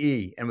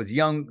PE, and it was a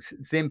young,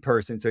 thin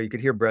person, so you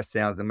could hear breath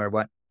sounds no matter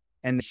what.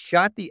 And they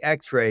shot the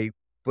X-ray,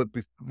 but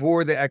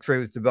before the X-ray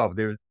was developed,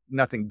 there was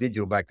nothing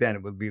digital back then.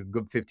 It would be a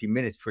good 15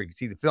 minutes before you could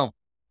see the film.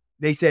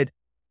 They said,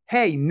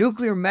 hey,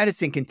 nuclear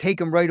medicine can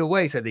take him right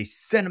away. So they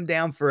sent him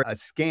down for a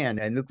scan,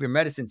 a nuclear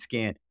medicine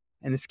scan.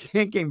 And the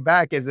scan came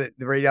back as the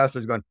radiologist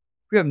was going,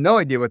 we have no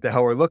idea what the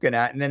hell we're looking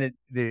at. And then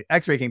the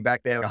X-ray came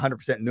back, they had 100%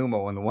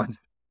 pneumo on the ones.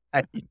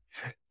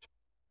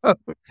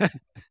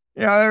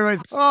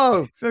 Everybody's,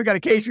 so we got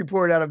a case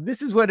report out of,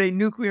 this is what a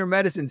nuclear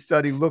medicine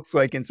study looks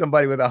like in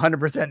somebody with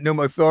 100%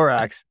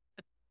 pneumothorax,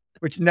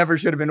 which never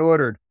should have been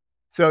ordered.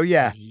 So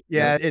yeah,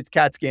 it's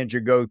CAT scans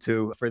your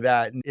go-to for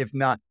that. And if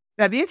not,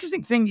 now, the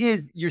interesting thing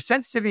is your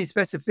sensitivity and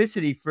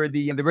specificity for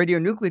the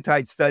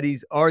radionuclide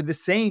studies are the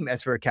same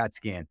as for a CAT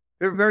scan.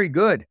 They're very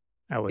good.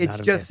 It's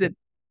just that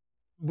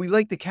we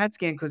like the CAT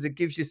scan because it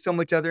gives you so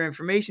much other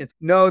information.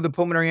 No, the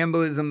pulmonary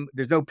embolism,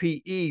 there's no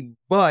PE,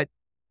 but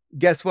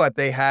guess what?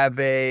 They have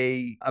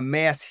a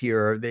mass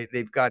here.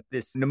 They've got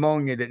this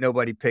pneumonia that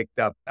nobody picked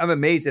up. I'm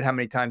amazed at how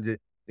many times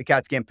the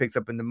CAT scan picks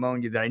up a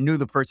pneumonia that I knew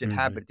the person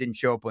had, Mhm. but it didn't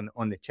show up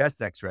on the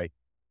chest x-ray.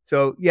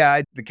 So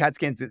yeah, the CAT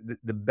scan's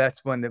the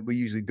best one that we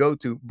usually go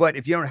to. But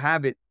if you don't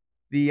have it,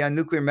 the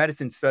nuclear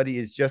medicine study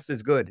is just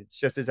as good. It's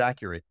just as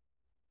accurate.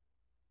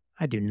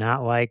 I do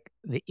not like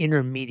the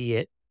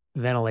intermediate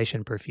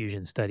ventilation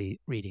perfusion study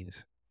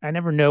readings. I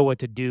never know what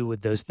to do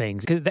with those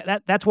things because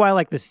that's why I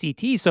like the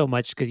CT so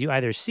much because you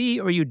either see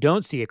or you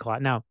don't see a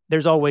clot. Now,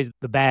 there's always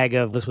the bag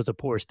of this was a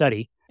poor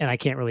study, and I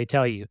can't really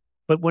tell you.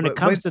 But when it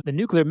But when comes to the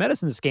nuclear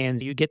medicine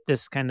scans, you get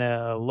this kind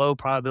of low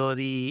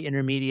probability,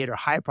 intermediate, or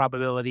high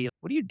probability.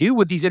 What do you do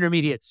with these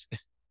intermediates?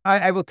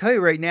 I will tell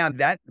you right now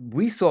that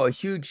we saw a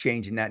huge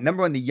change in that.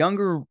 Number one, the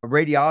younger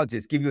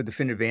radiologists give you a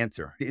definitive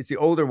answer. It's the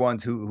older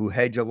ones who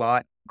hedge a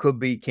lot. Could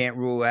be, can't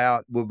rule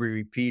out, will be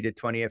repeat at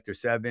 20 after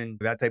 7,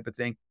 that type of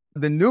thing.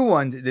 The new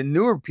ones, the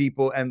newer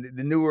people and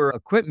the newer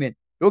equipment,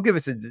 they'll give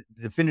us a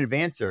definitive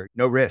answer.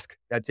 No risk.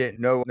 That's it.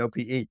 No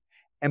PE.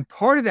 And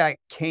part of that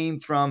came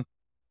from,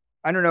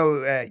 I don't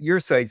know at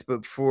your sites,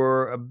 but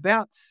for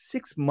about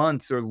 6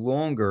 months or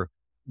longer,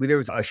 there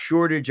was a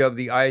shortage of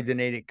the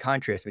iodinated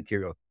contrast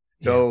material.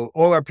 Yeah. So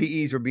all our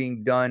PEs were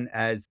being done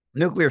as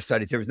nuclear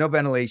studies. There was no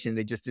ventilation.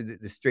 They just did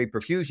the straight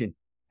perfusion.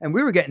 And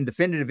we were getting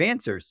definitive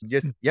answers.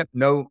 Just, yep,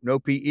 no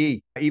PE.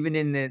 Even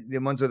in the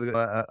ones with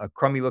a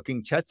crummy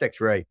looking chest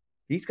x-ray,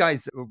 these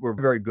guys were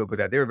very good with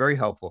that. They were very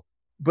helpful.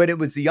 But it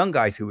was the young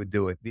guys who would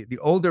do it. The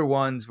older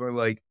ones were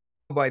like,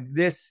 by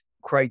this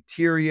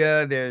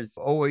criteria, there's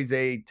always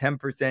a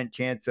 10%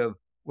 chance of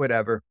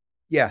whatever.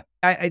 Yeah.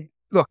 I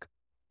look,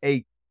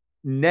 a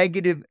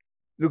negative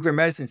nuclear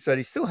medicine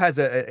study still has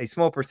a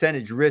small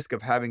percentage risk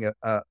of having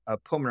a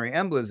pulmonary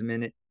embolism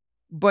in it,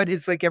 but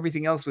it's like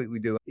everything else we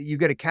do. You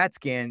get a CAT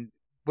scan,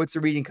 what's the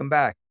reading come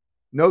back?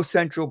 No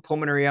central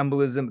pulmonary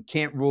embolism,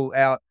 can't rule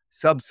out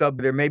sub.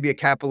 There may be a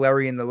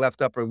capillary in the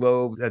left upper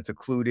lobe that's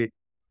occluded.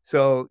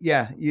 So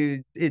yeah,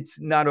 it's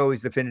not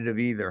always definitive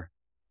either.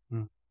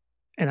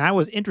 And I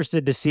was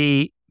interested to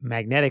see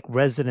magnetic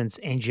resonance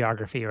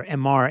angiography or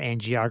MR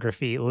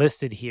angiography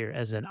listed here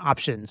as an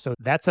option. So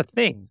that's a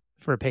thing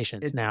for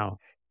patients It, now.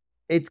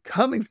 it's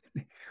coming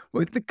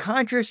with the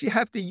contrast you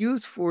have to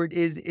use for it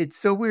is it's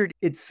so weird.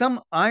 It's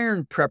some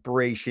iron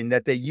preparation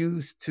that they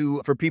use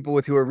for people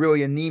who are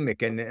really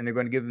anemic and they're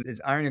going to give them this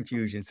iron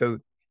infusion. So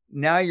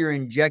now you're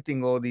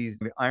injecting all these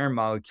iron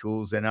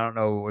molecules, and I don't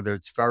know whether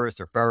it's ferrous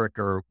or ferric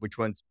or which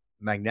one's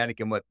magnetic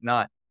and what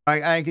not.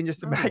 I can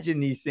just Oh. imagine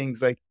these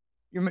things like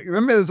you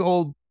remember those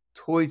old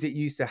toys that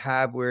you used to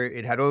have where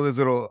it had all those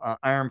little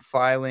iron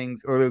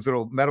filings or those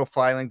little metal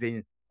filings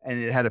and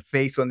it had a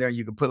face on there and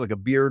you could put like a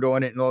beard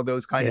on it and all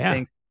those kind of Yeah.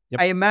 things.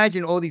 Yep. I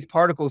imagine all these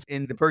particles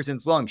in the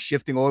person's lungs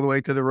shifting all the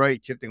way to the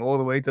right, shifting all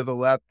the way to the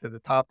left, to the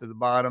top, to the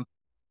bottom.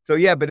 So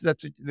yeah, but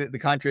that's what the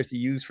contrast you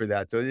use for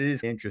that. So it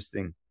is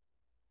interesting.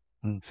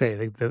 Say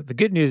the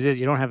good news is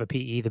you don't have a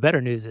PE. The better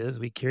news is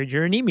we cured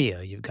your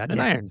anemia. You've got an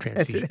Yeah, iron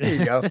that's it. transfusion. There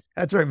you go.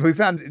 That's right. We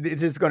found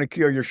this is going to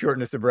cure your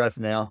shortness of breath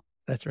now.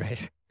 That's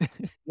right.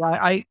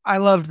 Yeah, I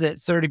loved that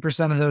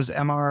 30% of those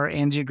MR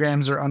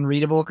angiograms are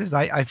unreadable because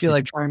I feel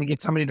like trying to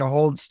get somebody to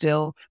hold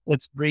still,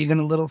 that's breathing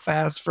a little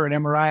fast for an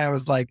MRI. I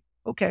was like,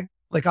 okay,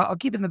 like I'll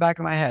keep it in the back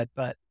of my head.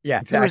 But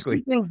Yeah, there was two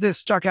exactly. things that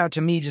struck out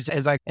to me just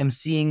as I am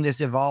seeing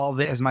this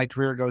evolve as my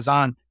career goes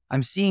on.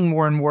 I'm seeing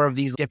more and more of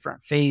these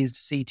different phased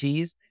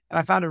CTs. And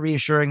I found it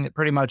reassuring that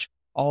pretty much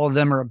all of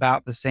them are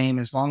about the same.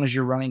 As long as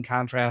you're running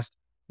contrast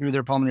through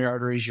their pulmonary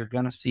arteries, you're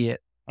going to see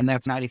it. And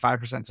that's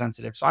 95%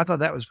 sensitive. So I thought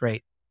that was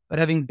great. But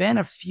having been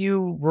a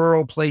few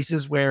rural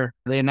places where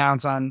they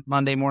announce on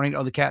Monday morning,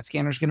 oh, the CAT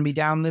scanner is going to be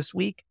down this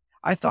week,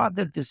 I thought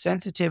that the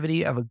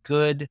sensitivity of a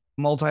good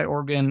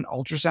multi-organ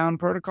ultrasound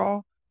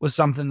protocol was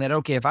something that,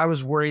 okay, if I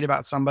was worried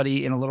about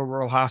somebody in a little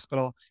rural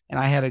hospital and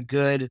I had a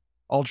good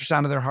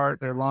ultrasound of their heart,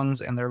 their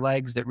lungs, and their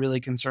legs that really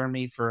concerned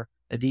me for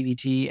a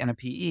DVT and a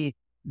PE,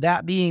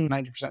 that being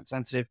 90%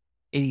 sensitive,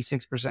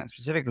 86%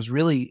 specific was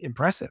really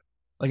impressive.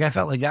 Like I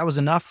felt like that was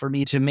enough for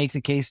me to make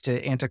the case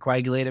to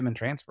anticoagulate him and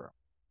transfer him.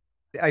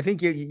 I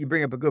think you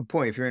bring up a good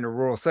point. If you're in a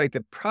rural site,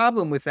 the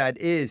problem with that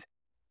is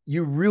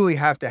you really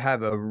have to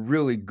have a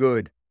really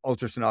good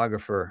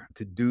ultrasonographer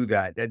to do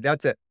that.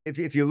 That's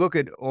if you look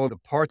at all the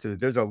parts of it,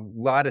 there's a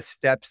lot of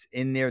steps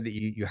in there that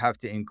you have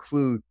to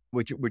include,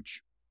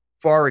 which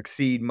far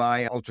exceed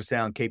my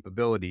ultrasound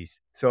capabilities.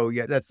 So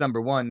yeah, that's number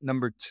one.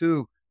 Number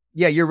two,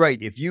 yeah, you're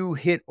right. If you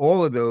hit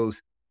all of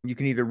those, you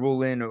can either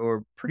rule in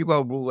or pretty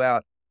well rule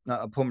out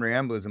a pulmonary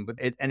embolism. But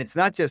it's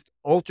not just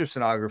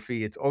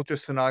ultrasonography; it's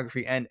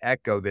ultrasonography and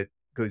echo. That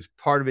because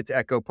part of it's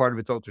echo, part of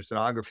it's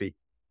ultrasonography.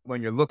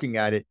 When you're looking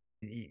at it,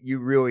 you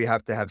really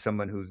have to have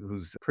someone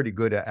who's pretty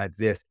good at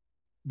this.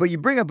 But you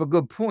bring up a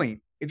good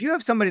point. If you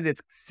have somebody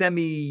that's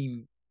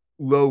semi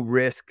low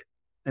risk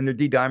and their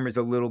D dimer is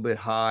a little bit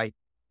high,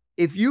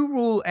 if you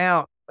rule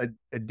out a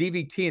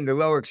DVT in the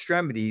lower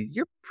extremities,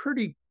 you're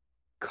pretty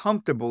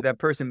comfortable that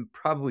person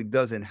probably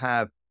doesn't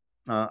have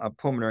a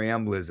pulmonary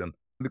embolism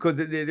because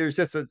there's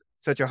just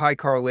such a high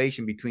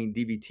correlation between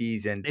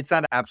DVTs and it's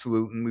not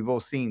absolute. And we've all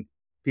seen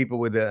people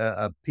with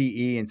a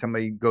PE and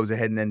somebody goes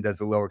ahead and then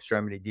does a lower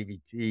extremity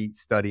DVT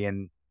study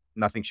and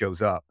nothing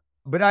shows up.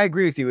 But I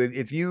agree with you.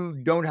 If you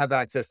don't have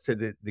access to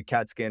the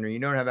CAT scanner, you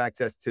don't have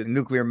access to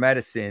nuclear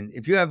medicine,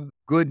 if you have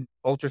good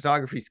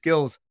ultrasonography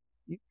skills,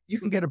 you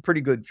can get a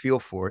pretty good feel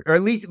for it. Or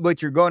at least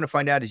what you're going to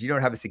find out is you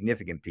don't have a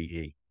significant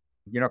PE.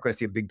 You're not going to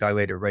see a big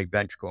dilated right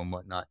ventricle and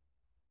whatnot.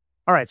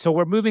 All right, so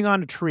we're moving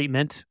on to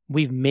treatment.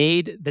 We've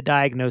made the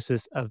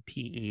diagnosis of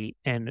PE,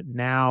 and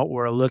now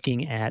we're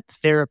looking at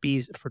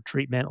therapies for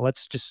treatment.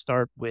 Let's just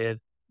start with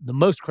the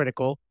most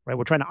critical, right?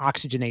 We're trying to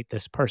oxygenate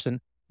this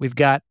person. We've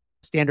got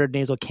standard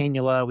nasal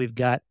cannula. We've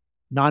got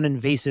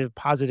non-invasive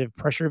positive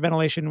pressure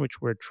ventilation,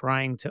 which we're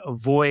trying to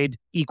avoid,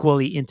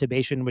 equally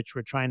intubation, which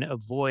we're trying to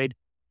avoid.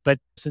 But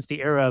since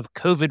the era of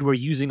COVID, we're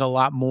using a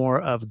lot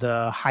more of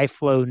the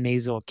high-flow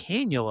nasal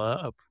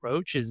cannula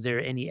approach. Is there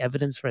any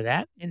evidence for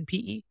that in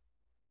PE?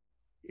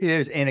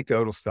 There's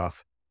anecdotal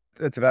stuff.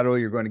 That's about all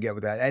you're going to get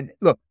with that. And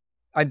look,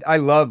 I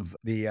love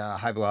the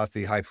high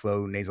velocity, high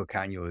flow nasal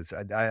cannulas.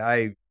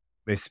 I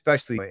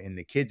especially in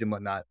the kids and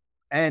whatnot.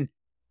 And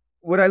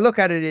what I look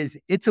at it is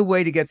it's a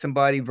way to get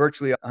somebody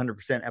virtually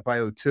 100%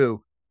 FiO2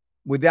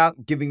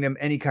 without giving them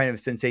any kind of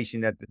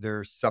sensation that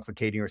they're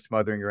suffocating or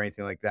smothering or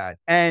anything like that.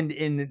 And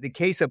in the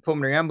case of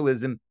pulmonary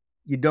embolism,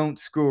 you don't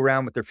screw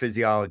around with their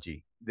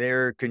physiology.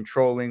 They're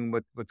controlling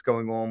what's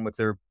going on with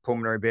their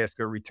pulmonary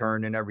vascular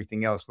return and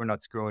everything else. We're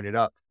not screwing it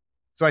up.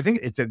 So I think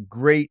it's a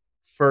great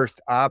first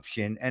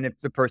option. And if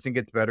the person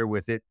gets better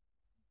with it,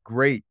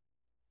 great.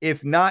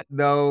 If not,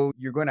 though,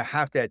 you're going to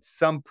have to at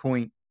some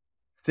point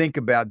think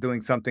about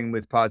doing something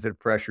with positive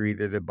pressure,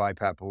 either the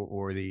BiPAP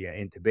or the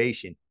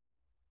intubation.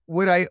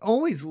 What I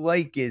always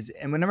like is,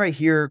 and whenever I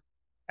hear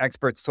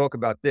experts talk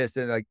about this,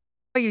 they're like,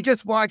 "Oh, you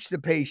just watch the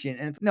patient."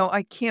 And no,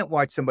 I can't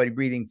watch somebody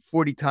breathing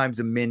 40 times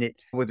a minute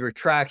with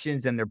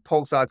retractions and their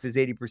pulse ox is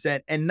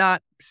 80% and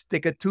not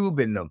stick a tube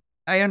in them.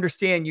 I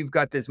understand you've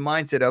got this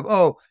mindset of,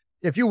 oh,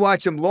 if you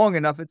watch them long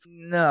enough, it's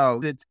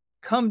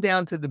come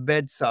down to the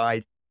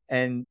bedside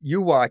and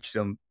you watch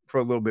them for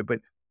a little bit.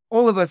 But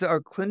all of us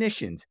are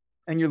clinicians,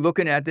 and you're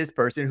looking at this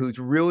person who's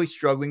really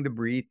struggling to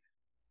breathe.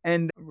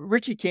 And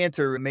Richie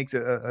Cantor makes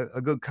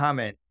a good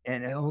comment,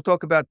 and he'll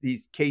talk about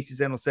these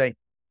cases and he'll say,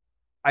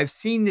 I've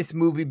seen this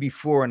movie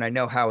before and I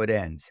know how it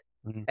ends.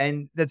 Mhm.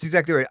 And that's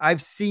exactly right.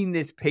 I've seen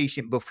this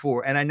patient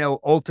before and I know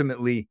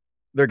ultimately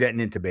they're getting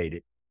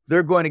intubated.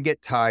 They're going to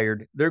get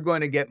tired. They're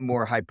going to get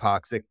more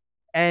hypoxic,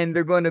 and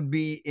they're going to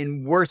be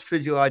in worse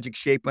physiologic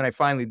shape when I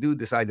finally do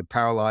decide to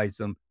paralyze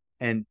them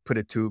and put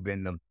a tube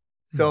in them.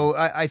 So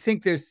I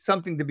think there's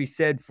something to be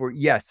said for,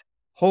 yes,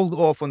 hold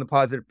off on the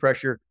positive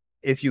pressure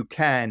if you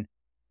can,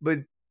 but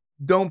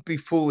don't be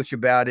foolish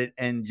about it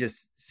and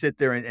just sit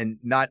there and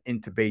not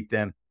intubate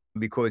them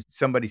because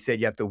somebody said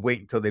you have to wait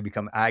until they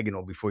become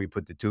agonal before you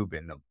put the tube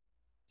in them.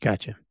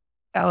 Gotcha.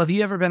 Al, have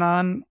you ever been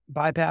on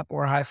BiPAP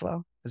or high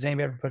flow? Has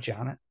anybody ever put you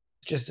on it?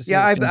 Just to see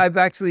Yeah, if I've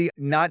actually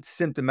not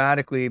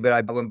symptomatically,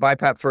 but when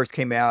BiPAP first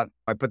came out,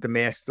 I put the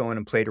masks on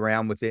and played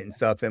around with it and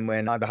stuff. And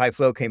when the high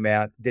flow came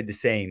out, did the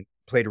same,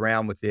 played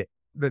around with it.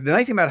 But the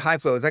nice thing about high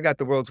flow is I got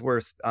the world's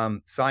worst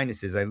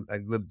sinuses. I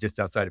live just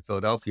outside of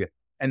Philadelphia,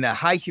 and the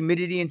high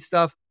humidity and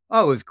stuff.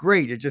 Oh, it was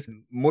great. It just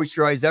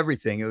moisturized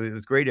everything. It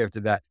was great after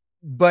that.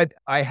 But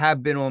I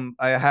have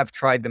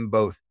tried them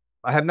both.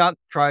 I have not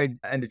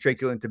tried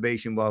endotracheal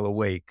intubation while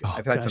awake. Oh,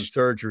 I've had some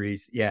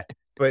surgeries. Yeah.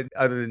 But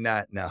other than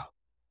that, no.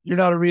 you're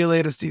not a real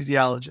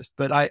anesthesiologist,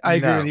 but I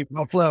agree No. with you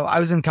about flow. I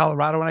was in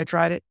Colorado when I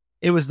tried it.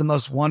 It was the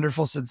most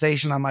wonderful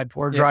sensation on my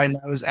poor dry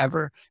nose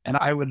ever. And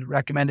I would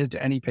recommend it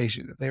to any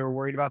patient if they were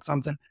worried about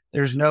something.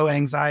 There's no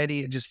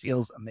anxiety. It just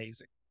feels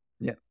amazing.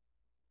 Yeah.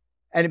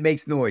 And it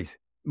makes noise.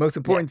 Most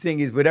important thing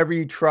is whatever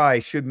you try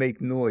should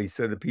make noise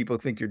so that people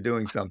think you're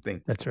doing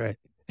something. That's right.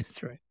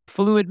 That's right.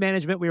 Fluid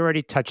management, we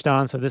already touched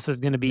on. So this is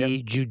going to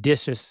be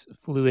judicious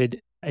fluid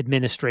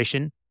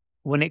administration.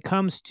 When it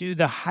comes to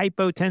the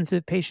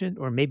hypotensive patient,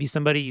 or maybe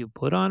somebody you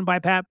put on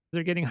BiPAP,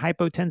 they're getting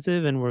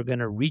hypotensive and we're going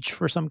to reach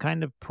for some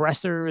kind of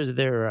pressor. Is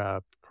there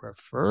a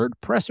preferred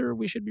pressor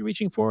we should be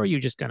reaching for? Or are you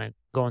just going to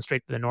going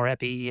straight to the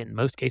norepi in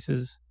most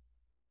cases?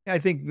 I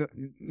think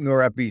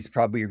norepi is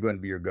probably going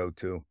to be your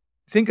go-to.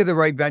 Think of the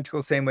right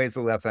ventricle same way as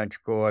the left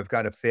ventricle. I've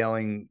got a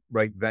failing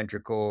right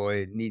ventricle.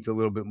 It needs a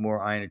little bit more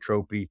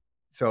inotropy.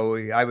 So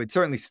I would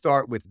certainly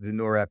start with the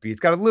norepi. It's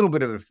got a little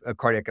bit of a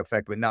cardiac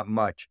effect, but not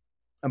much.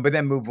 But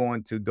then move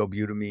on to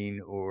dobutamine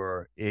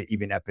or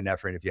even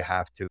epinephrine if you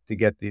have to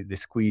get the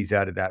squeeze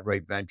out of that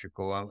right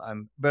ventricle.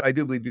 But I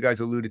do believe you guys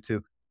alluded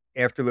to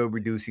afterload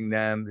reducing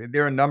them.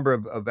 There are a number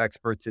of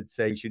experts that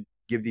say you should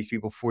give these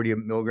people 40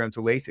 milligrams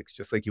of Lasix,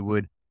 just like you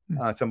would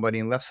somebody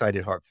in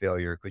left-sided heart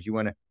failure, because you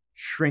want to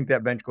shrink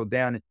that ventricle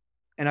down.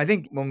 And I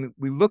think when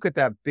we look at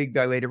that big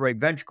dilated right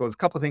ventricle, there's a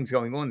couple of things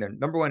going on there.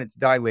 Number one, it's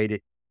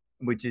dilated,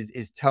 which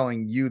is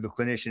telling you, the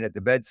clinician at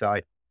the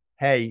bedside,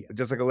 hey,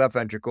 just like a left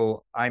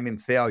ventricle, I'm in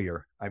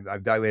failure.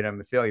 I've dilated, I'm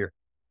in failure.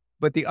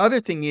 But the other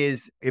thing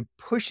is it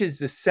pushes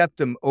the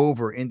septum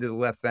over into the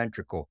left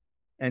ventricle.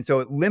 And so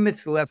it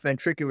limits the left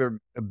ventricular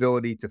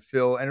ability to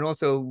fill, and it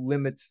also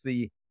limits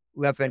the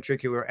left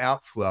ventricular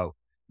outflow.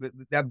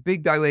 That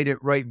big dilated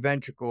right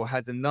ventricle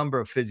has a number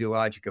of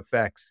physiologic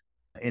effects.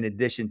 in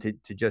addition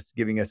to just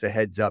giving us a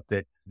heads up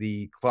that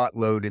the clot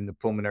load in the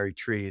pulmonary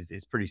tree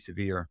is pretty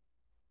severe.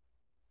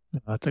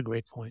 That's a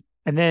great point.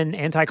 And then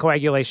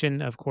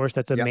anticoagulation, of course,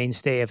 that's a Yep.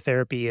 mainstay of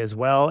therapy as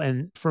well.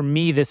 And for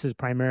me, this is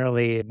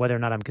primarily whether or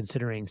not I'm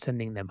considering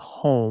sending them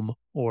home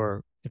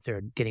or if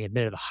they're getting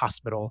admitted to the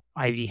hospital.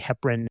 IV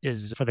heparin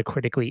is for the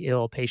critically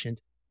ill patient.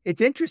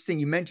 It's interesting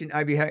you mentioned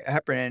IV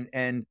heparin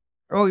and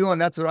early on,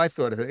 that's what I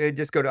thought.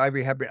 Just go to IV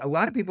heparin. A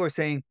lot of people are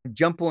saying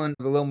jump on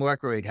the low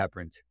molecular weight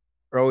heparins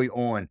early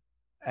on.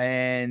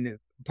 And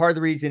part of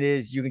the reason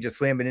is you can just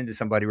slam it into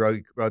somebody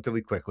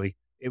relatively quickly.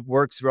 It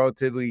works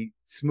relatively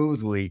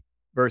smoothly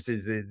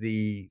versus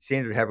the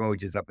standard heparin,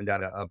 which is up and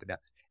down, up and down.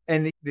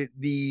 And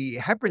the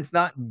heparin's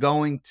not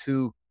going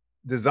to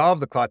dissolve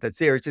the clot that's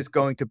there. It's just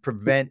going to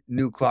prevent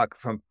new clot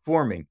from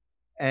forming.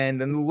 And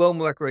then the low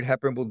molecular weight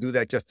heparin will do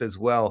that just as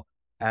well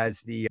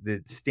as the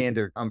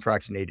standard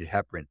unfractionated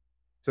heparin.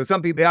 So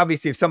some people,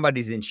 obviously, if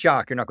somebody's in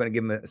shock, you're not going to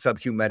give them a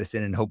sub-Q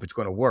medicine and hope it's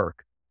going to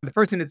work. The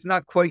person that's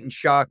not quite in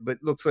shock, but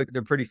looks like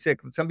they're pretty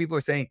sick, some people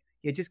are saying,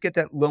 yeah, just get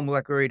that low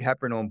molecular weight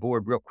heparin on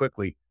board real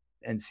quickly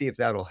and see if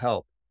that'll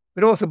help.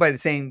 But also by the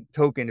same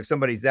token, if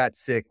somebody's that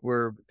sick,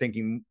 we're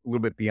thinking a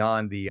little bit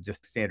beyond the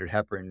just standard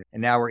heparin.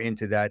 And now we're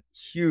into that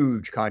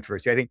huge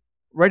controversy. I think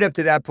right up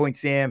to that point,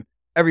 Sam,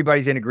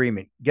 everybody's in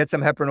agreement. Get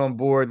some heparin on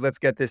board. Let's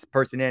get this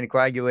person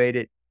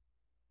anticoagulated.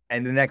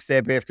 And the next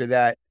step after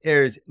that,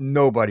 there's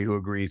nobody who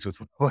agrees with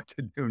what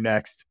to do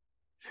next.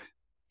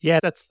 Yeah,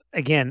 that's,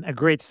 again, a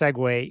great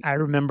segue. I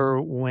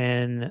remember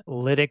when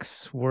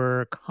lytics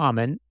were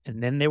common,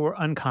 and then they were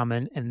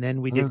uncommon, and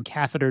then we did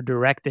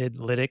catheter-directed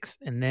lytics,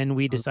 and then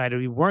we decided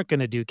we weren't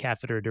going to do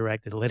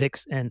catheter-directed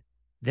lytics, and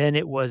then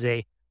it was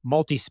a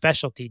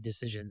multi-specialty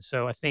decision.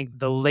 So I think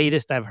the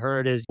latest I've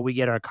heard is we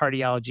get our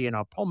cardiology and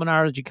our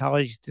pulmonology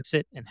colleagues to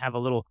sit and have a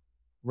little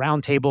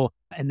round table,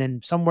 and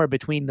then somewhere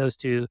between those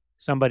two,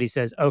 somebody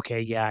says, okay,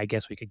 yeah, I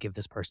guess we could give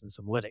this person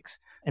some lytics.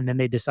 And then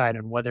they decide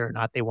on whether or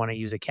not they want to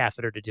use a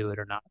catheter to do it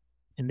or not.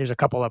 And there's a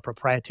couple of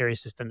proprietary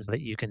systems that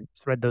you can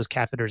thread those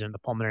catheters in the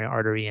pulmonary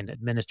artery and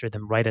administer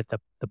them right at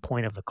the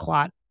point of the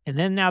clot. And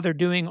then now they're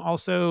doing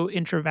also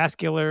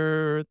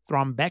intravascular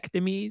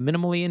thrombectomies,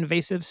 minimally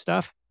invasive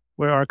stuff,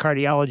 where our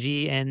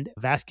cardiology and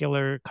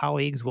vascular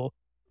colleagues will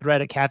thread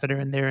a catheter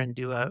in there and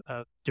do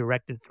a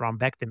directed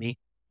thrombectomy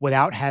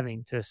without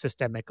having to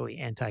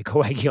systemically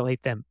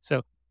anticoagulate them.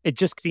 So it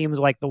just seems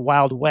like the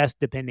Wild West,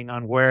 depending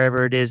on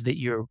wherever it is that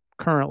you're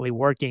currently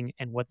working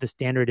and what the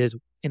standard is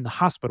in the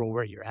hospital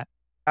where you're at.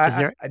 Is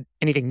there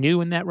anything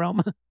new in that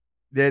realm?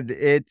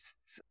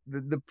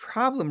 The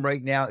problem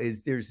right now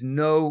is there's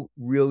no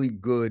really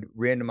good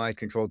randomized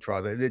controlled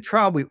trial. The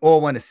trial we all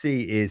want to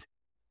see is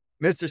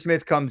Mr.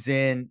 Smith comes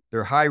in,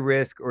 they're high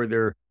risk or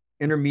they're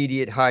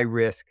intermediate high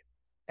risk,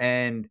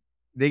 and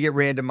they get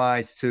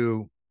randomized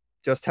to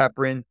just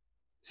heparin,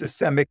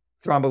 systemic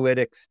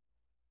thrombolytics,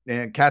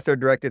 and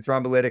catheter-directed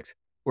thrombolytics,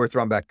 or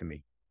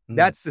thrombectomy.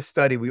 That's the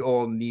study we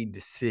all need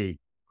to see.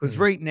 Because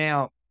right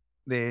now,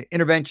 the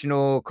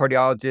interventional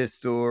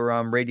cardiologists or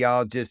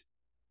radiologists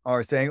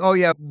are saying, oh,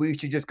 yeah, we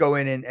should just go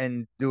in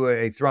and do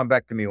a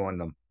thrombectomy on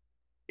them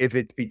if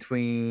it's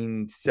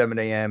between 7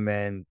 a.m.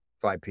 and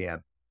 5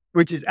 p.m.,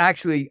 which is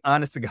actually,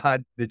 honest to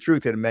God, the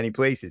truth in many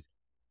places.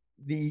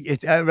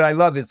 What I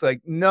love is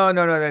like, no,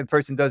 that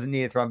person doesn't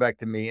need a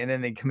thrombectomy. And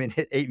then they come in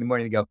at 8 in the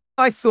morning and go,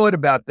 I thought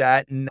about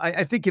that. And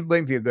I think it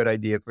might be a good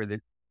idea for this.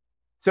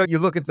 So you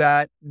look at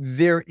that,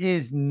 there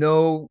is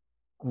no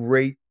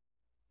great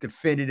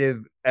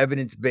definitive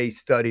evidence-based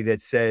study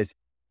that says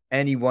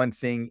any one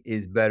thing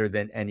is better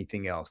than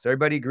anything else.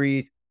 Everybody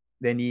agrees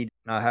they need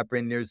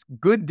heparin. There's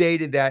good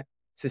data that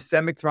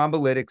systemic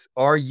thrombolytics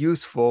are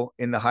useful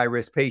in the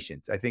high-risk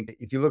patients. I think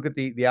if you look at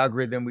the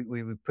algorithm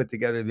we put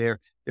together there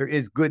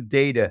is good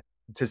data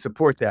to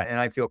support that. And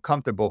I feel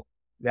comfortable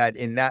that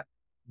in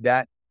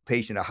that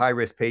patient, a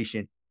high-risk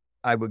patient,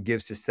 I would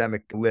give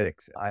systemic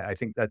lytics. I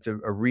think that's a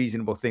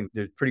reasonable thing.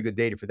 There's pretty good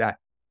data for that.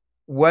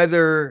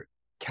 Whether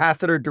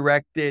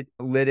catheter-directed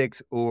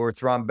lytics or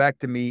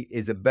thrombectomy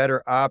is a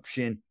better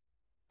option,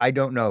 I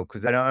don't know,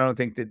 because I don't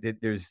think that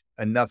there's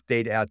enough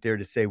data out there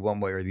to say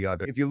one way or the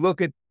other. If you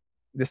look at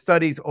the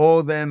studies, all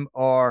of them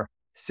are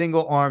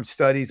single-arm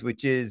studies,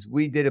 which is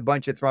we did a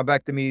bunch of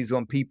thrombectomies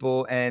on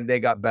people and they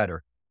got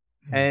better.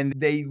 And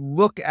they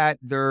look at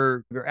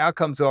their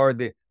outcomes are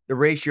the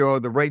ratio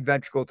of the right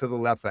ventricle to the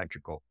left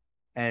ventricle.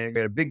 And we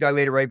had a big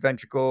dilated right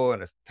ventricle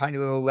and a tiny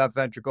little left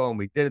ventricle, and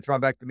we did a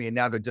thrombectomy, and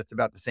now they're just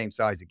about the same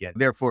size again.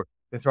 Therefore,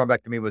 the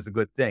thrombectomy was a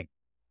good thing.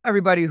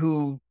 Everybody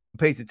who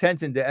pays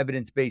attention to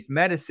evidence-based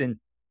medicine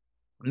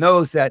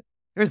knows that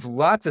there's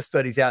lots of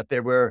studies out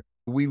there where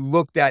we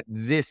looked at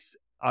this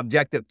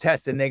objective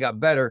test and they got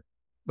better.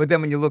 But then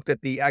when you looked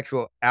at the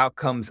actual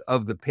outcomes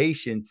of the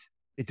patients,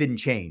 it didn't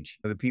change.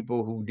 The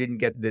people who didn't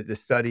get the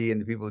study and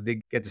the people who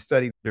did get the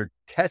study, their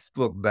tests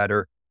looked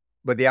better,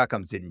 but the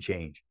outcomes didn't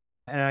change.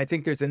 And I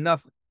think there's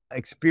enough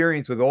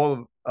experience with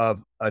all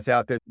of us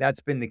out there. That's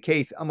been the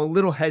case. I'm a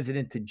little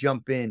hesitant to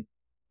jump in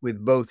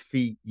with both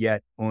feet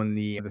yet on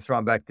the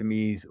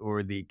thrombectomies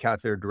or the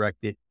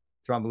catheter-directed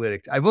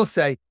thrombolytics. I will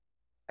say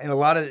in a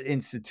lot of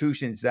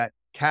institutions, that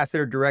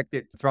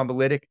catheter-directed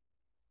thrombolytic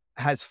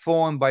has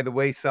fallen by the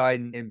wayside,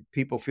 and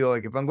people feel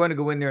like if I'm going to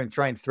go in there and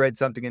try and thread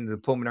something into the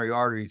pulmonary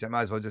arteries, I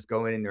might as well just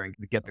go in there and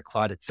get the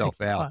clot Take itself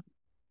the out. clot.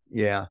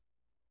 Yeah.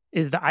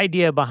 Is the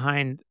idea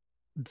behind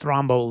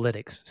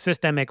thrombolytics,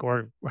 systemic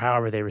or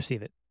however they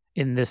receive it,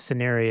 in this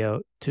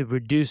scenario to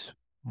reduce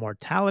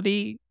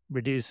mortality,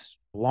 reduce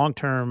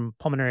long-term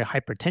pulmonary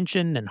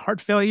hypertension and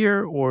heart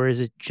failure, or is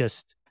it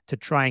just to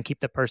try and keep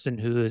the person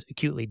who is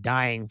acutely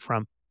dying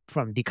from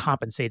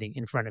decompensating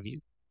in front of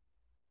you?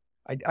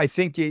 I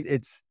think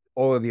it's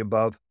all of the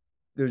above.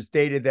 There's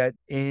data that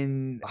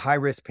in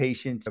high-risk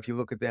patients, if you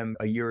look at them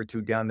a year or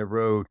two down the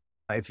road,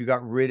 if you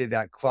got rid of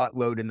that clot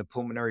load in the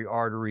pulmonary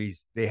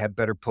arteries, they have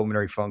better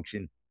pulmonary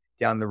function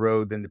down the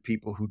road than the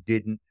people who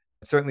didn't.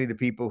 Certainly the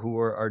people who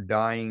are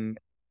dying,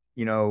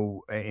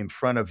 in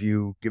front of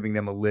you, giving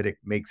them a lytic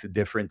makes a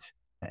difference.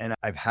 And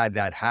I've had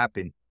that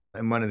happen.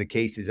 In one of the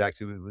cases,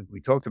 actually,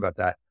 we talked about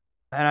that.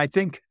 And I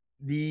think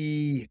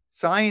the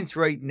science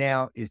right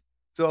now is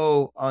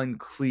so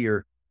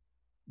unclear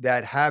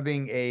that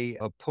having a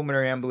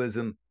pulmonary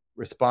embolism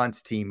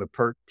response team, a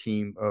PERT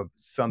team of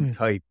some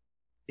type,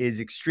 is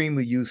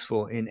extremely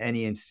useful in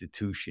any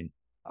institution.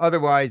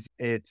 Otherwise,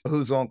 it's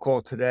who's on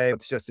call today.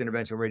 It's just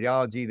interventional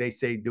radiology. They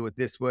say do it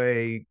this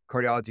way.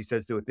 Cardiology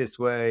says do it this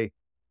way.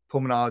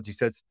 Pulmonology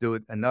says do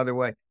it another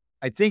way.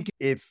 I think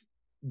if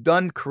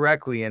done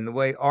correctly, and the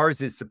way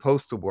ours is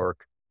supposed to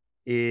work,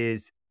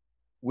 is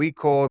we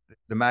call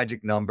the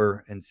magic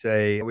number and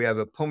say, we have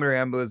a pulmonary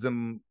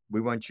embolism.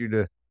 We want you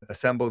to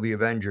assemble the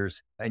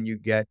Avengers, and you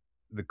get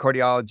the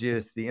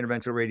cardiologist, the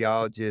interventional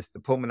radiologist, the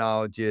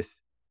pulmonologist,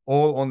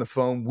 all on the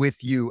phone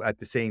with you at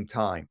the same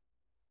time.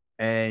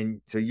 And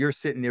so you're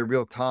sitting there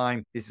real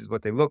time. This is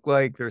what they look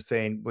like. They're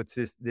saying, what's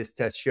this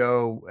test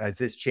show? Has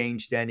this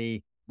changed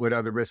any? What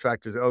other risk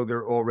factors? Oh,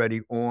 they're already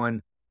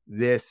on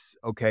this.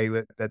 Okay,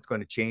 that's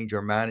going to change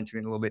our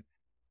management a little bit.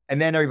 And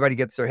then everybody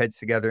gets their heads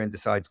together and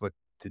decides what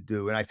to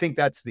do. And I think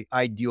that's the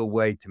ideal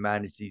way to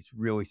manage these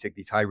really sick,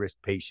 these high-risk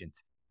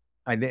patients.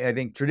 I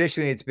think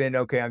traditionally it's been,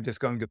 okay, I'm just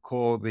going to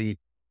call the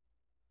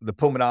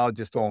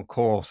pulmonologist on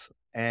calls.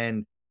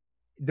 And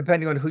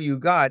depending on who you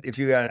got, if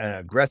you got an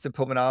aggressive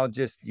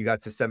pulmonologist, you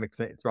got systemic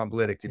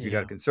thrombolytics. If you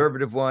got a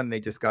conservative one, they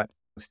just got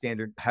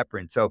standard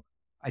heparin. So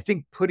I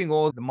think putting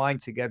all the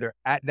minds together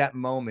at that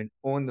moment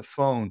on the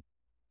phone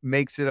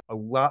makes it a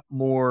lot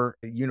more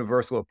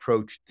universal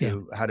approach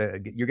to how to,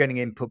 you're getting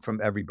input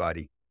from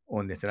everybody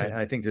on this. And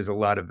I think there's a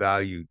lot of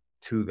value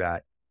to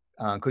that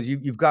because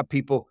you've got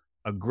people,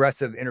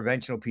 aggressive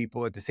interventional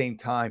people at the same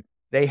time,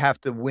 they have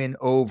to win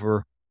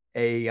over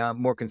a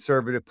more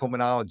conservative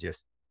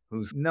pulmonologist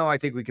who's, no, I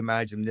think we can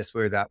manage them this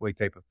way or that way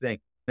type of thing.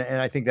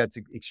 And I think that's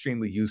an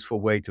extremely useful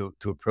way to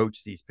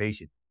approach these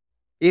patients.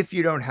 If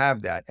you don't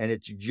have that and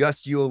it's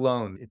just you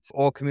alone, it's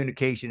all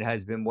communication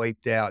has been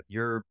wiped out.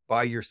 You're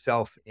by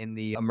yourself in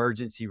the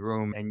emergency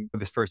room and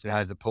this person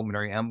has a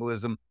pulmonary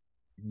embolism.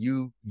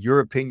 Your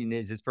opinion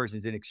is this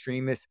person's an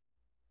extremist.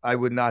 I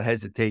would not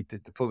hesitate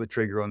to pull the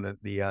trigger on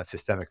the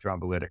systemic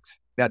thrombolytics.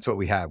 That's what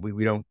we have.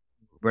 We're not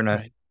going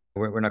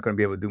to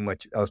be able to do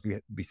much else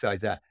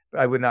besides that.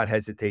 But I would not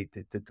hesitate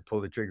to pull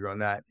the trigger on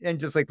that.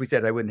 And just like we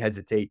said, I wouldn't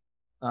hesitate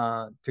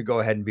to go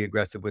ahead and be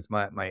aggressive with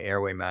my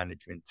airway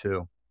management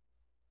too.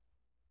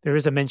 There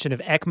is a mention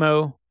of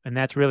ECMO, and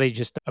that's really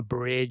just a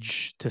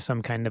bridge to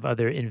some kind of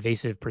other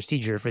invasive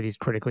procedure for these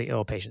critically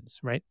ill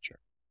patients, right? Sure.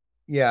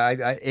 Yeah,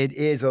 it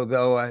is.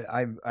 Although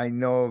I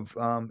know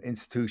of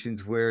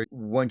institutions where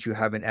once you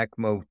have an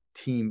ECMO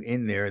team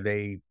in there,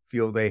 they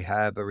feel they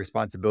have a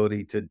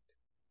responsibility to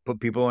put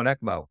people on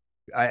ECMO.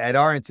 At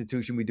our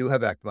institution, we do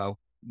have ECMO.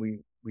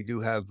 We do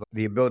have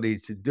the ability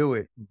to do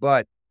it,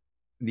 but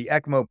the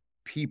ECMO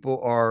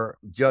people are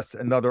just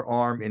another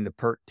arm in the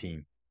PERT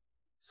team.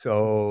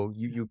 So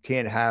you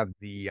can't have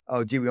we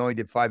only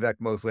did 5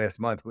 ECMOs last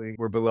month.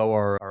 We're below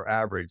our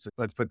average.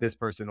 Let's put this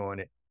person on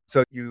it.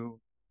 So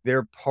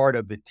they're part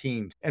of the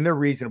team and they're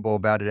reasonable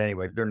about it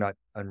anyway. They're not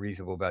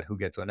unreasonable about who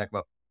gets on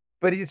ECMO.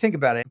 But if you think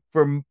about it,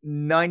 for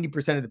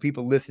 90% of the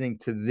people listening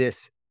to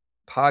this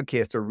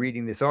podcast or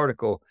reading this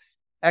article,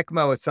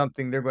 ECMO is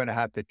something they're going to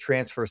have to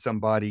transfer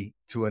somebody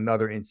to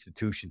another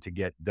institution to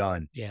get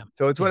done. Yeah.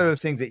 So it's one of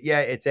those things that,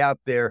 it's out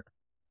there,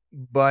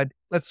 but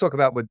let's talk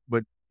about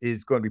what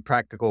is going to be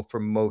practical for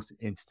most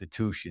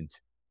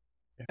institutions.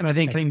 And I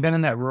think having been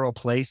in that rural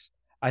place,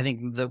 I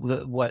think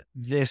what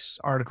this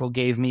article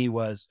gave me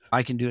was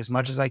I can do as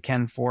much as I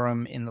can for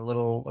them in the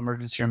little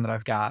emergency room that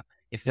I've got.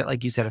 If that,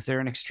 like you said, if they're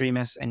an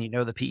extremist and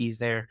the PE's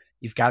there,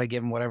 you've got to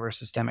give them whatever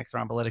systemic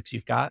thrombolytics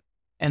you've got.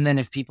 And then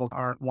if people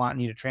aren't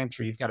wanting you to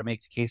transfer, you've got to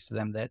make the case to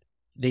them that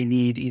they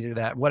need either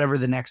that, whatever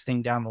the next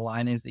thing down the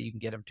line is that you can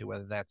get them to,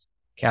 whether that's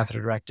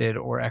catheter directed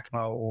or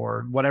ECMO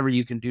or whatever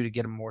you can do to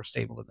get them more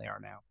stable than they are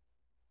now.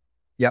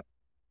 Yep.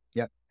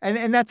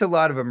 And that's a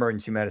lot of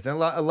emergency medicine.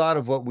 A lot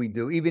of what we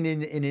do, even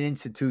in an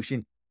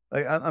institution,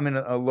 like I'm in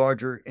a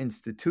larger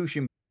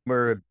institution,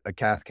 we're a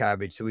cath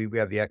cabbage. So we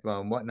have the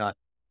ECMO and whatnot,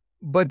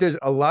 but there's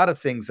a lot of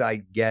things I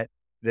get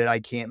that I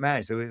can't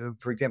manage. So,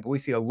 for example, we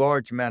see a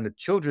large amount of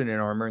children in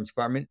our emergency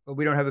department, but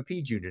we don't have a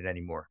peds unit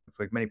anymore. It's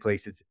like many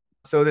places.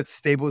 So that's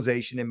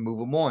stabilization and move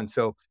them on.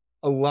 So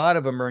a lot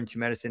of emergency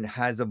medicine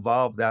has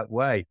evolved that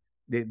way.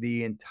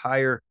 The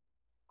entire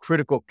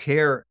critical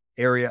care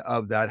area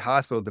of that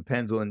hospital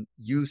depends on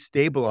you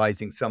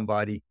stabilizing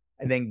somebody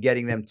and then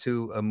getting them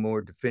to a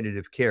more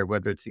definitive care,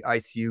 whether it's the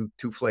ICU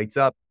 2 flights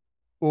up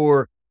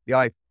or the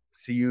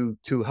ICU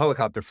 2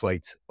 helicopter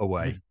flights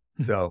away.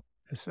 So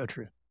that's so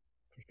true.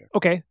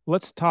 Okay,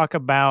 let's talk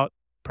about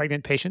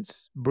pregnant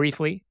patients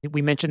briefly.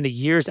 We mentioned the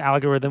years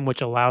algorithm,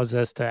 which allows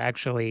us to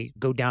actually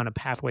go down a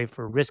pathway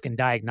for risk and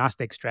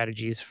diagnostic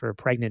strategies for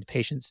pregnant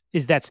patients.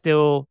 Is that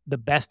still the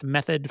best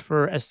method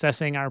for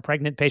assessing our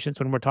pregnant patients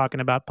when we're talking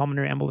about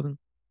pulmonary embolism?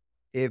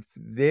 If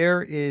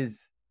there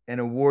is an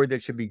award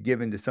that should be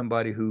given to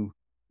somebody who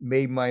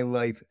made my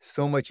life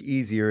so much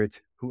easier,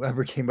 it's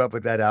whoever came up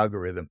with that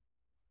algorithm.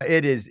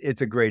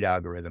 It's a great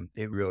algorithm.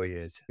 It really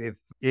is. If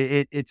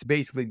it's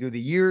basically do the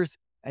years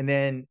and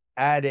then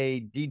add a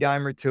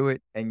D-dimer to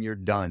it and you're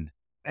done.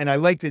 And I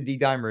like the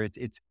D-dimer.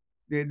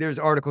 There's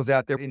articles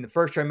out there. In the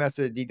first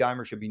trimester, the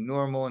D-dimer should be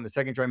normal. In the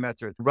second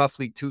trimester, it's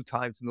roughly 2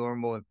 times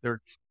normal. And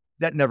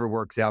that never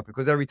works out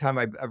because every time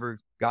I've ever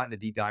gotten a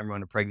D-dimer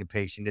on a pregnant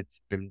patient,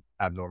 it's been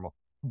abnormal.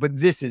 But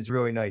this is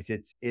really nice.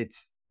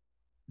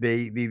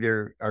 They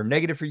either are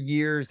negative for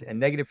years and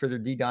negative for their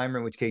D-dimer,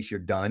 in which case you're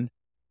done.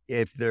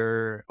 If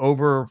they're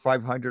over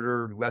 500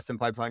 or less than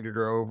 500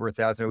 or over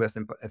 1,000 or less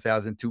than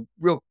 1,000, to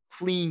real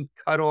clean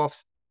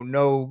cutoffs,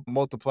 no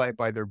multiply it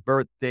by their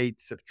birth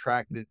date,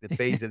 subtract the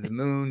phase of the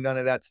moon, none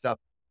of that stuff.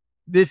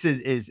 This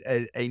is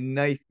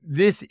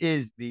this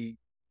is the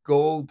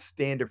gold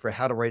standard for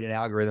how to write an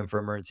algorithm for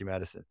emergency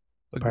medicine.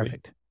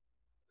 Perfect.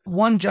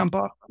 One jump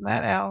off on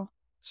that, Al.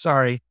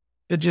 Sorry.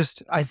 But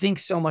I think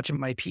so much of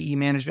my PE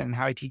management and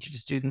how I teach it to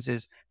students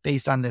is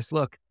based on this.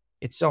 Look,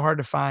 it's so hard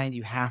to find.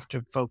 You have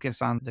to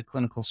focus on the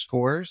clinical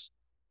scores.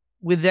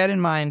 With that in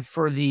mind,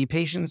 for the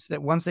patients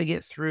that once they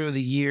get through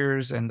the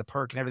years and the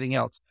PERC and everything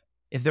else,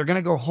 if they're going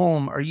to go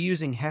home, are you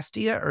using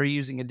Hestia or are you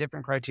using a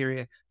different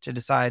criteria to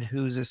decide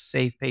who's a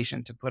safe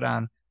patient to put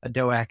on a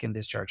DOAC and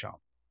discharge home?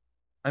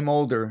 I'm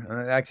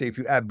older. Actually, if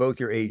you add both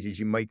your ages,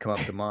 you might come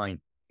up to mine.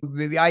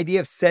 The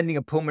idea of sending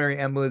a pulmonary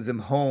embolism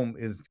home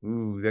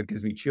that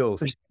gives me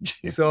chills.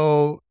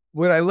 So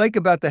what I like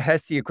about the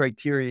Hestia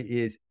criteria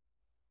is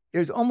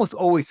there's almost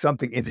always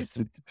something in this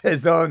that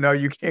says, oh, no,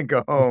 you can't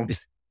go home.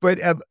 But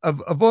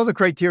of all the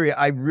criteria,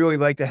 I really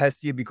like the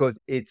Hestia because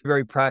it's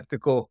very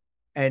practical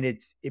and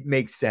it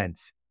makes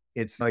sense.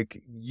 It's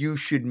like you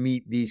should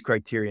meet these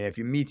criteria. If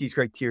you meet these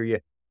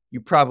criteria,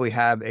 you probably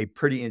have a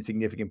pretty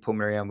insignificant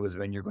pulmonary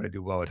embolism and you're going to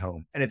do well at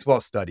home. And it's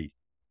well studied.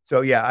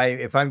 So yeah,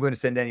 if I'm going to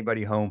send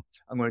anybody home,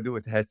 I'm going to do it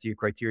with the Hestia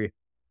criteria.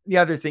 The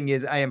other thing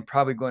is I am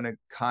probably going to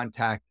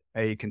contact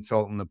a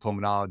consultant, a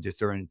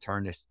pulmonologist or an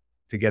internist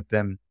to get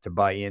them to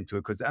buy into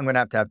it because I'm going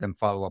to have them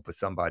follow up with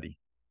somebody.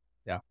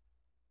 Yeah.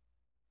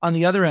 On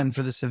the other end,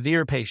 for the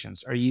severe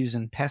patients, are you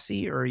using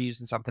PESI or are you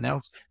using something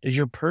else? Does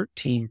your PERT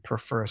team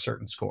prefer a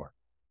certain score?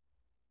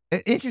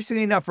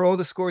 Interestingly enough, for all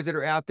the scores that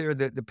are out there,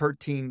 the PERT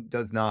team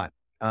does not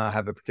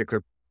have a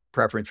particular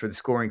preference for the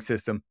scoring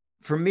system.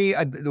 For me,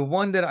 the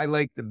one that I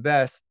like the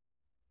best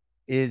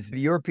is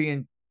the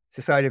European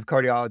Society of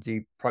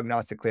Cardiology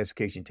Prognostic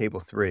Classification, Table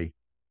 3.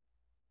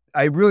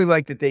 I really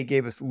like that they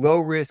gave us low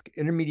risk,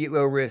 intermediate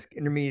low risk,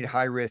 intermediate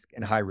high risk,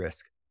 and high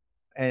risk.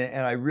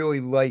 And I really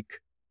like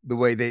the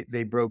way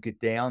they broke it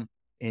down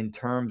in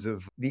terms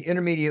of the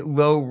intermediate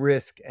low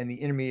risk and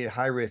the intermediate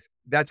high risk.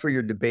 That's where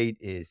your debate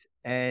is.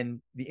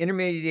 And the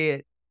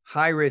intermediate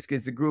high risk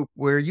is the group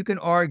where you can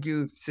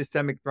argue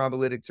systemic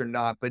thrombolytics or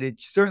not, but it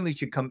certainly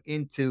should come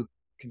into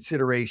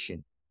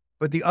consideration.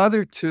 But the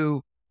other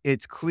two,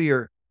 it's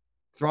clear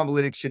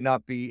thrombolytics should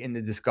not be in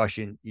the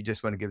discussion. You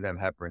just want to give them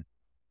heparin.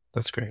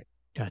 That's great.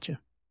 Gotcha.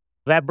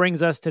 That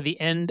brings us to the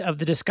end of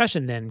the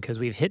discussion then, because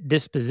we've hit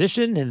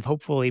disposition and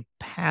hopefully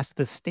passed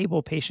the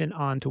stable patient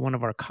on to one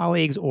of our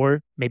colleagues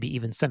or maybe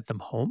even sent them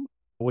home,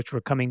 which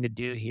we're coming to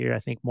do here, I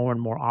think, more and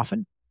more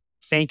often.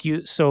 Thank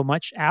you so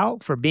much, Al,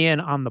 for being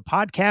on the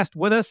podcast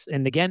with us.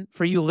 And again,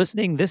 for you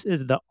listening, this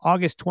is the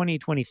August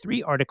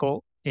 2023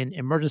 article in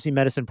Emergency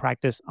Medicine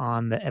Practice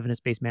on the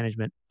evidence-based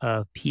management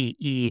of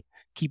PE.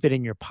 Keep it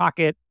in your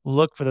pocket.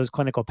 Look for those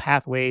clinical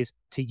pathways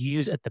to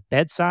use at the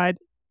bedside.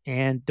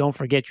 And don't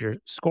forget your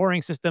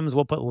scoring systems.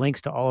 We'll put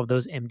links to all of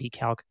those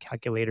MD-Calc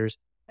calculators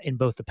in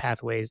both the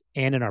pathways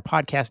and in our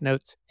podcast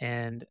notes.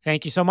 And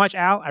thank you so much,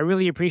 Al. I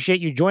really appreciate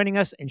you joining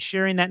us and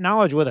sharing that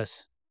knowledge with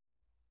us.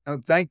 Oh,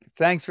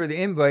 thanks for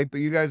the invite, but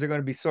you guys are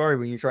going to be sorry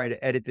when you're trying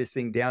to edit this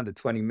thing down to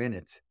 20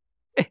 minutes.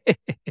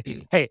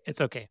 Hey,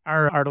 it's okay.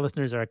 Our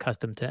listeners are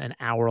accustomed to an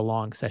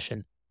hour-long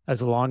session.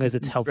 As long as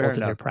it's helpful to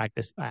their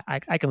practice,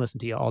 I can listen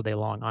to you all day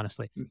long,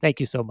 honestly.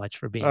 Thank you so much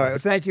for being here. All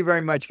right. Thank you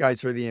very much,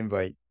 guys, for the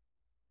invite.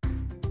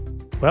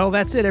 Well,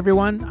 that's it,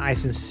 everyone. I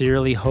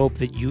sincerely hope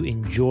that you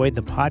enjoyed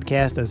the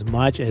podcast as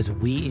much as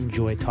we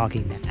enjoy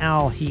talking to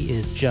Al. He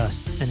is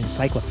just an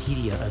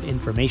encyclopedia of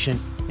information,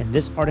 And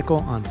this article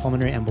on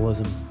pulmonary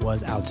embolism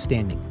was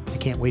outstanding. I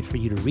can't wait for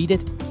you to read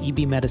it.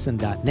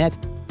 ebmedicine.net.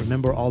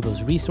 Remember all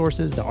those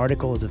resources. The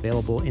article is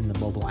available in the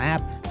mobile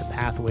app. The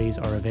pathways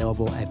are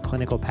available at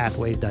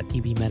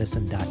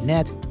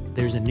clinicalpathways.ebmedicine.net.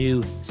 There's a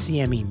new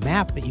CME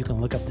map that you can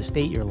look up the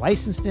state you're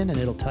licensed in, and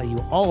it'll tell you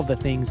all of the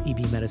things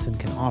EB Medicine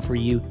can offer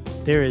you.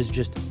 There is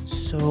just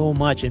so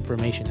much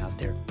information out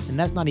there. And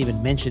that's not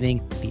even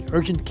mentioning the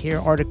urgent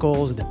care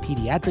articles, the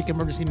pediatric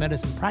emergency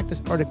medicine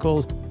practice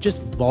articles, just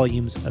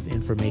volumes of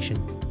information.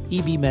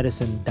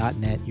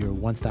 ebmedicine.net, your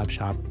one-stop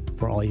shop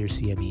for all your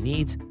CME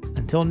needs.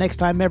 Until next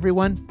time,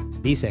 everyone,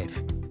 be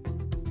safe.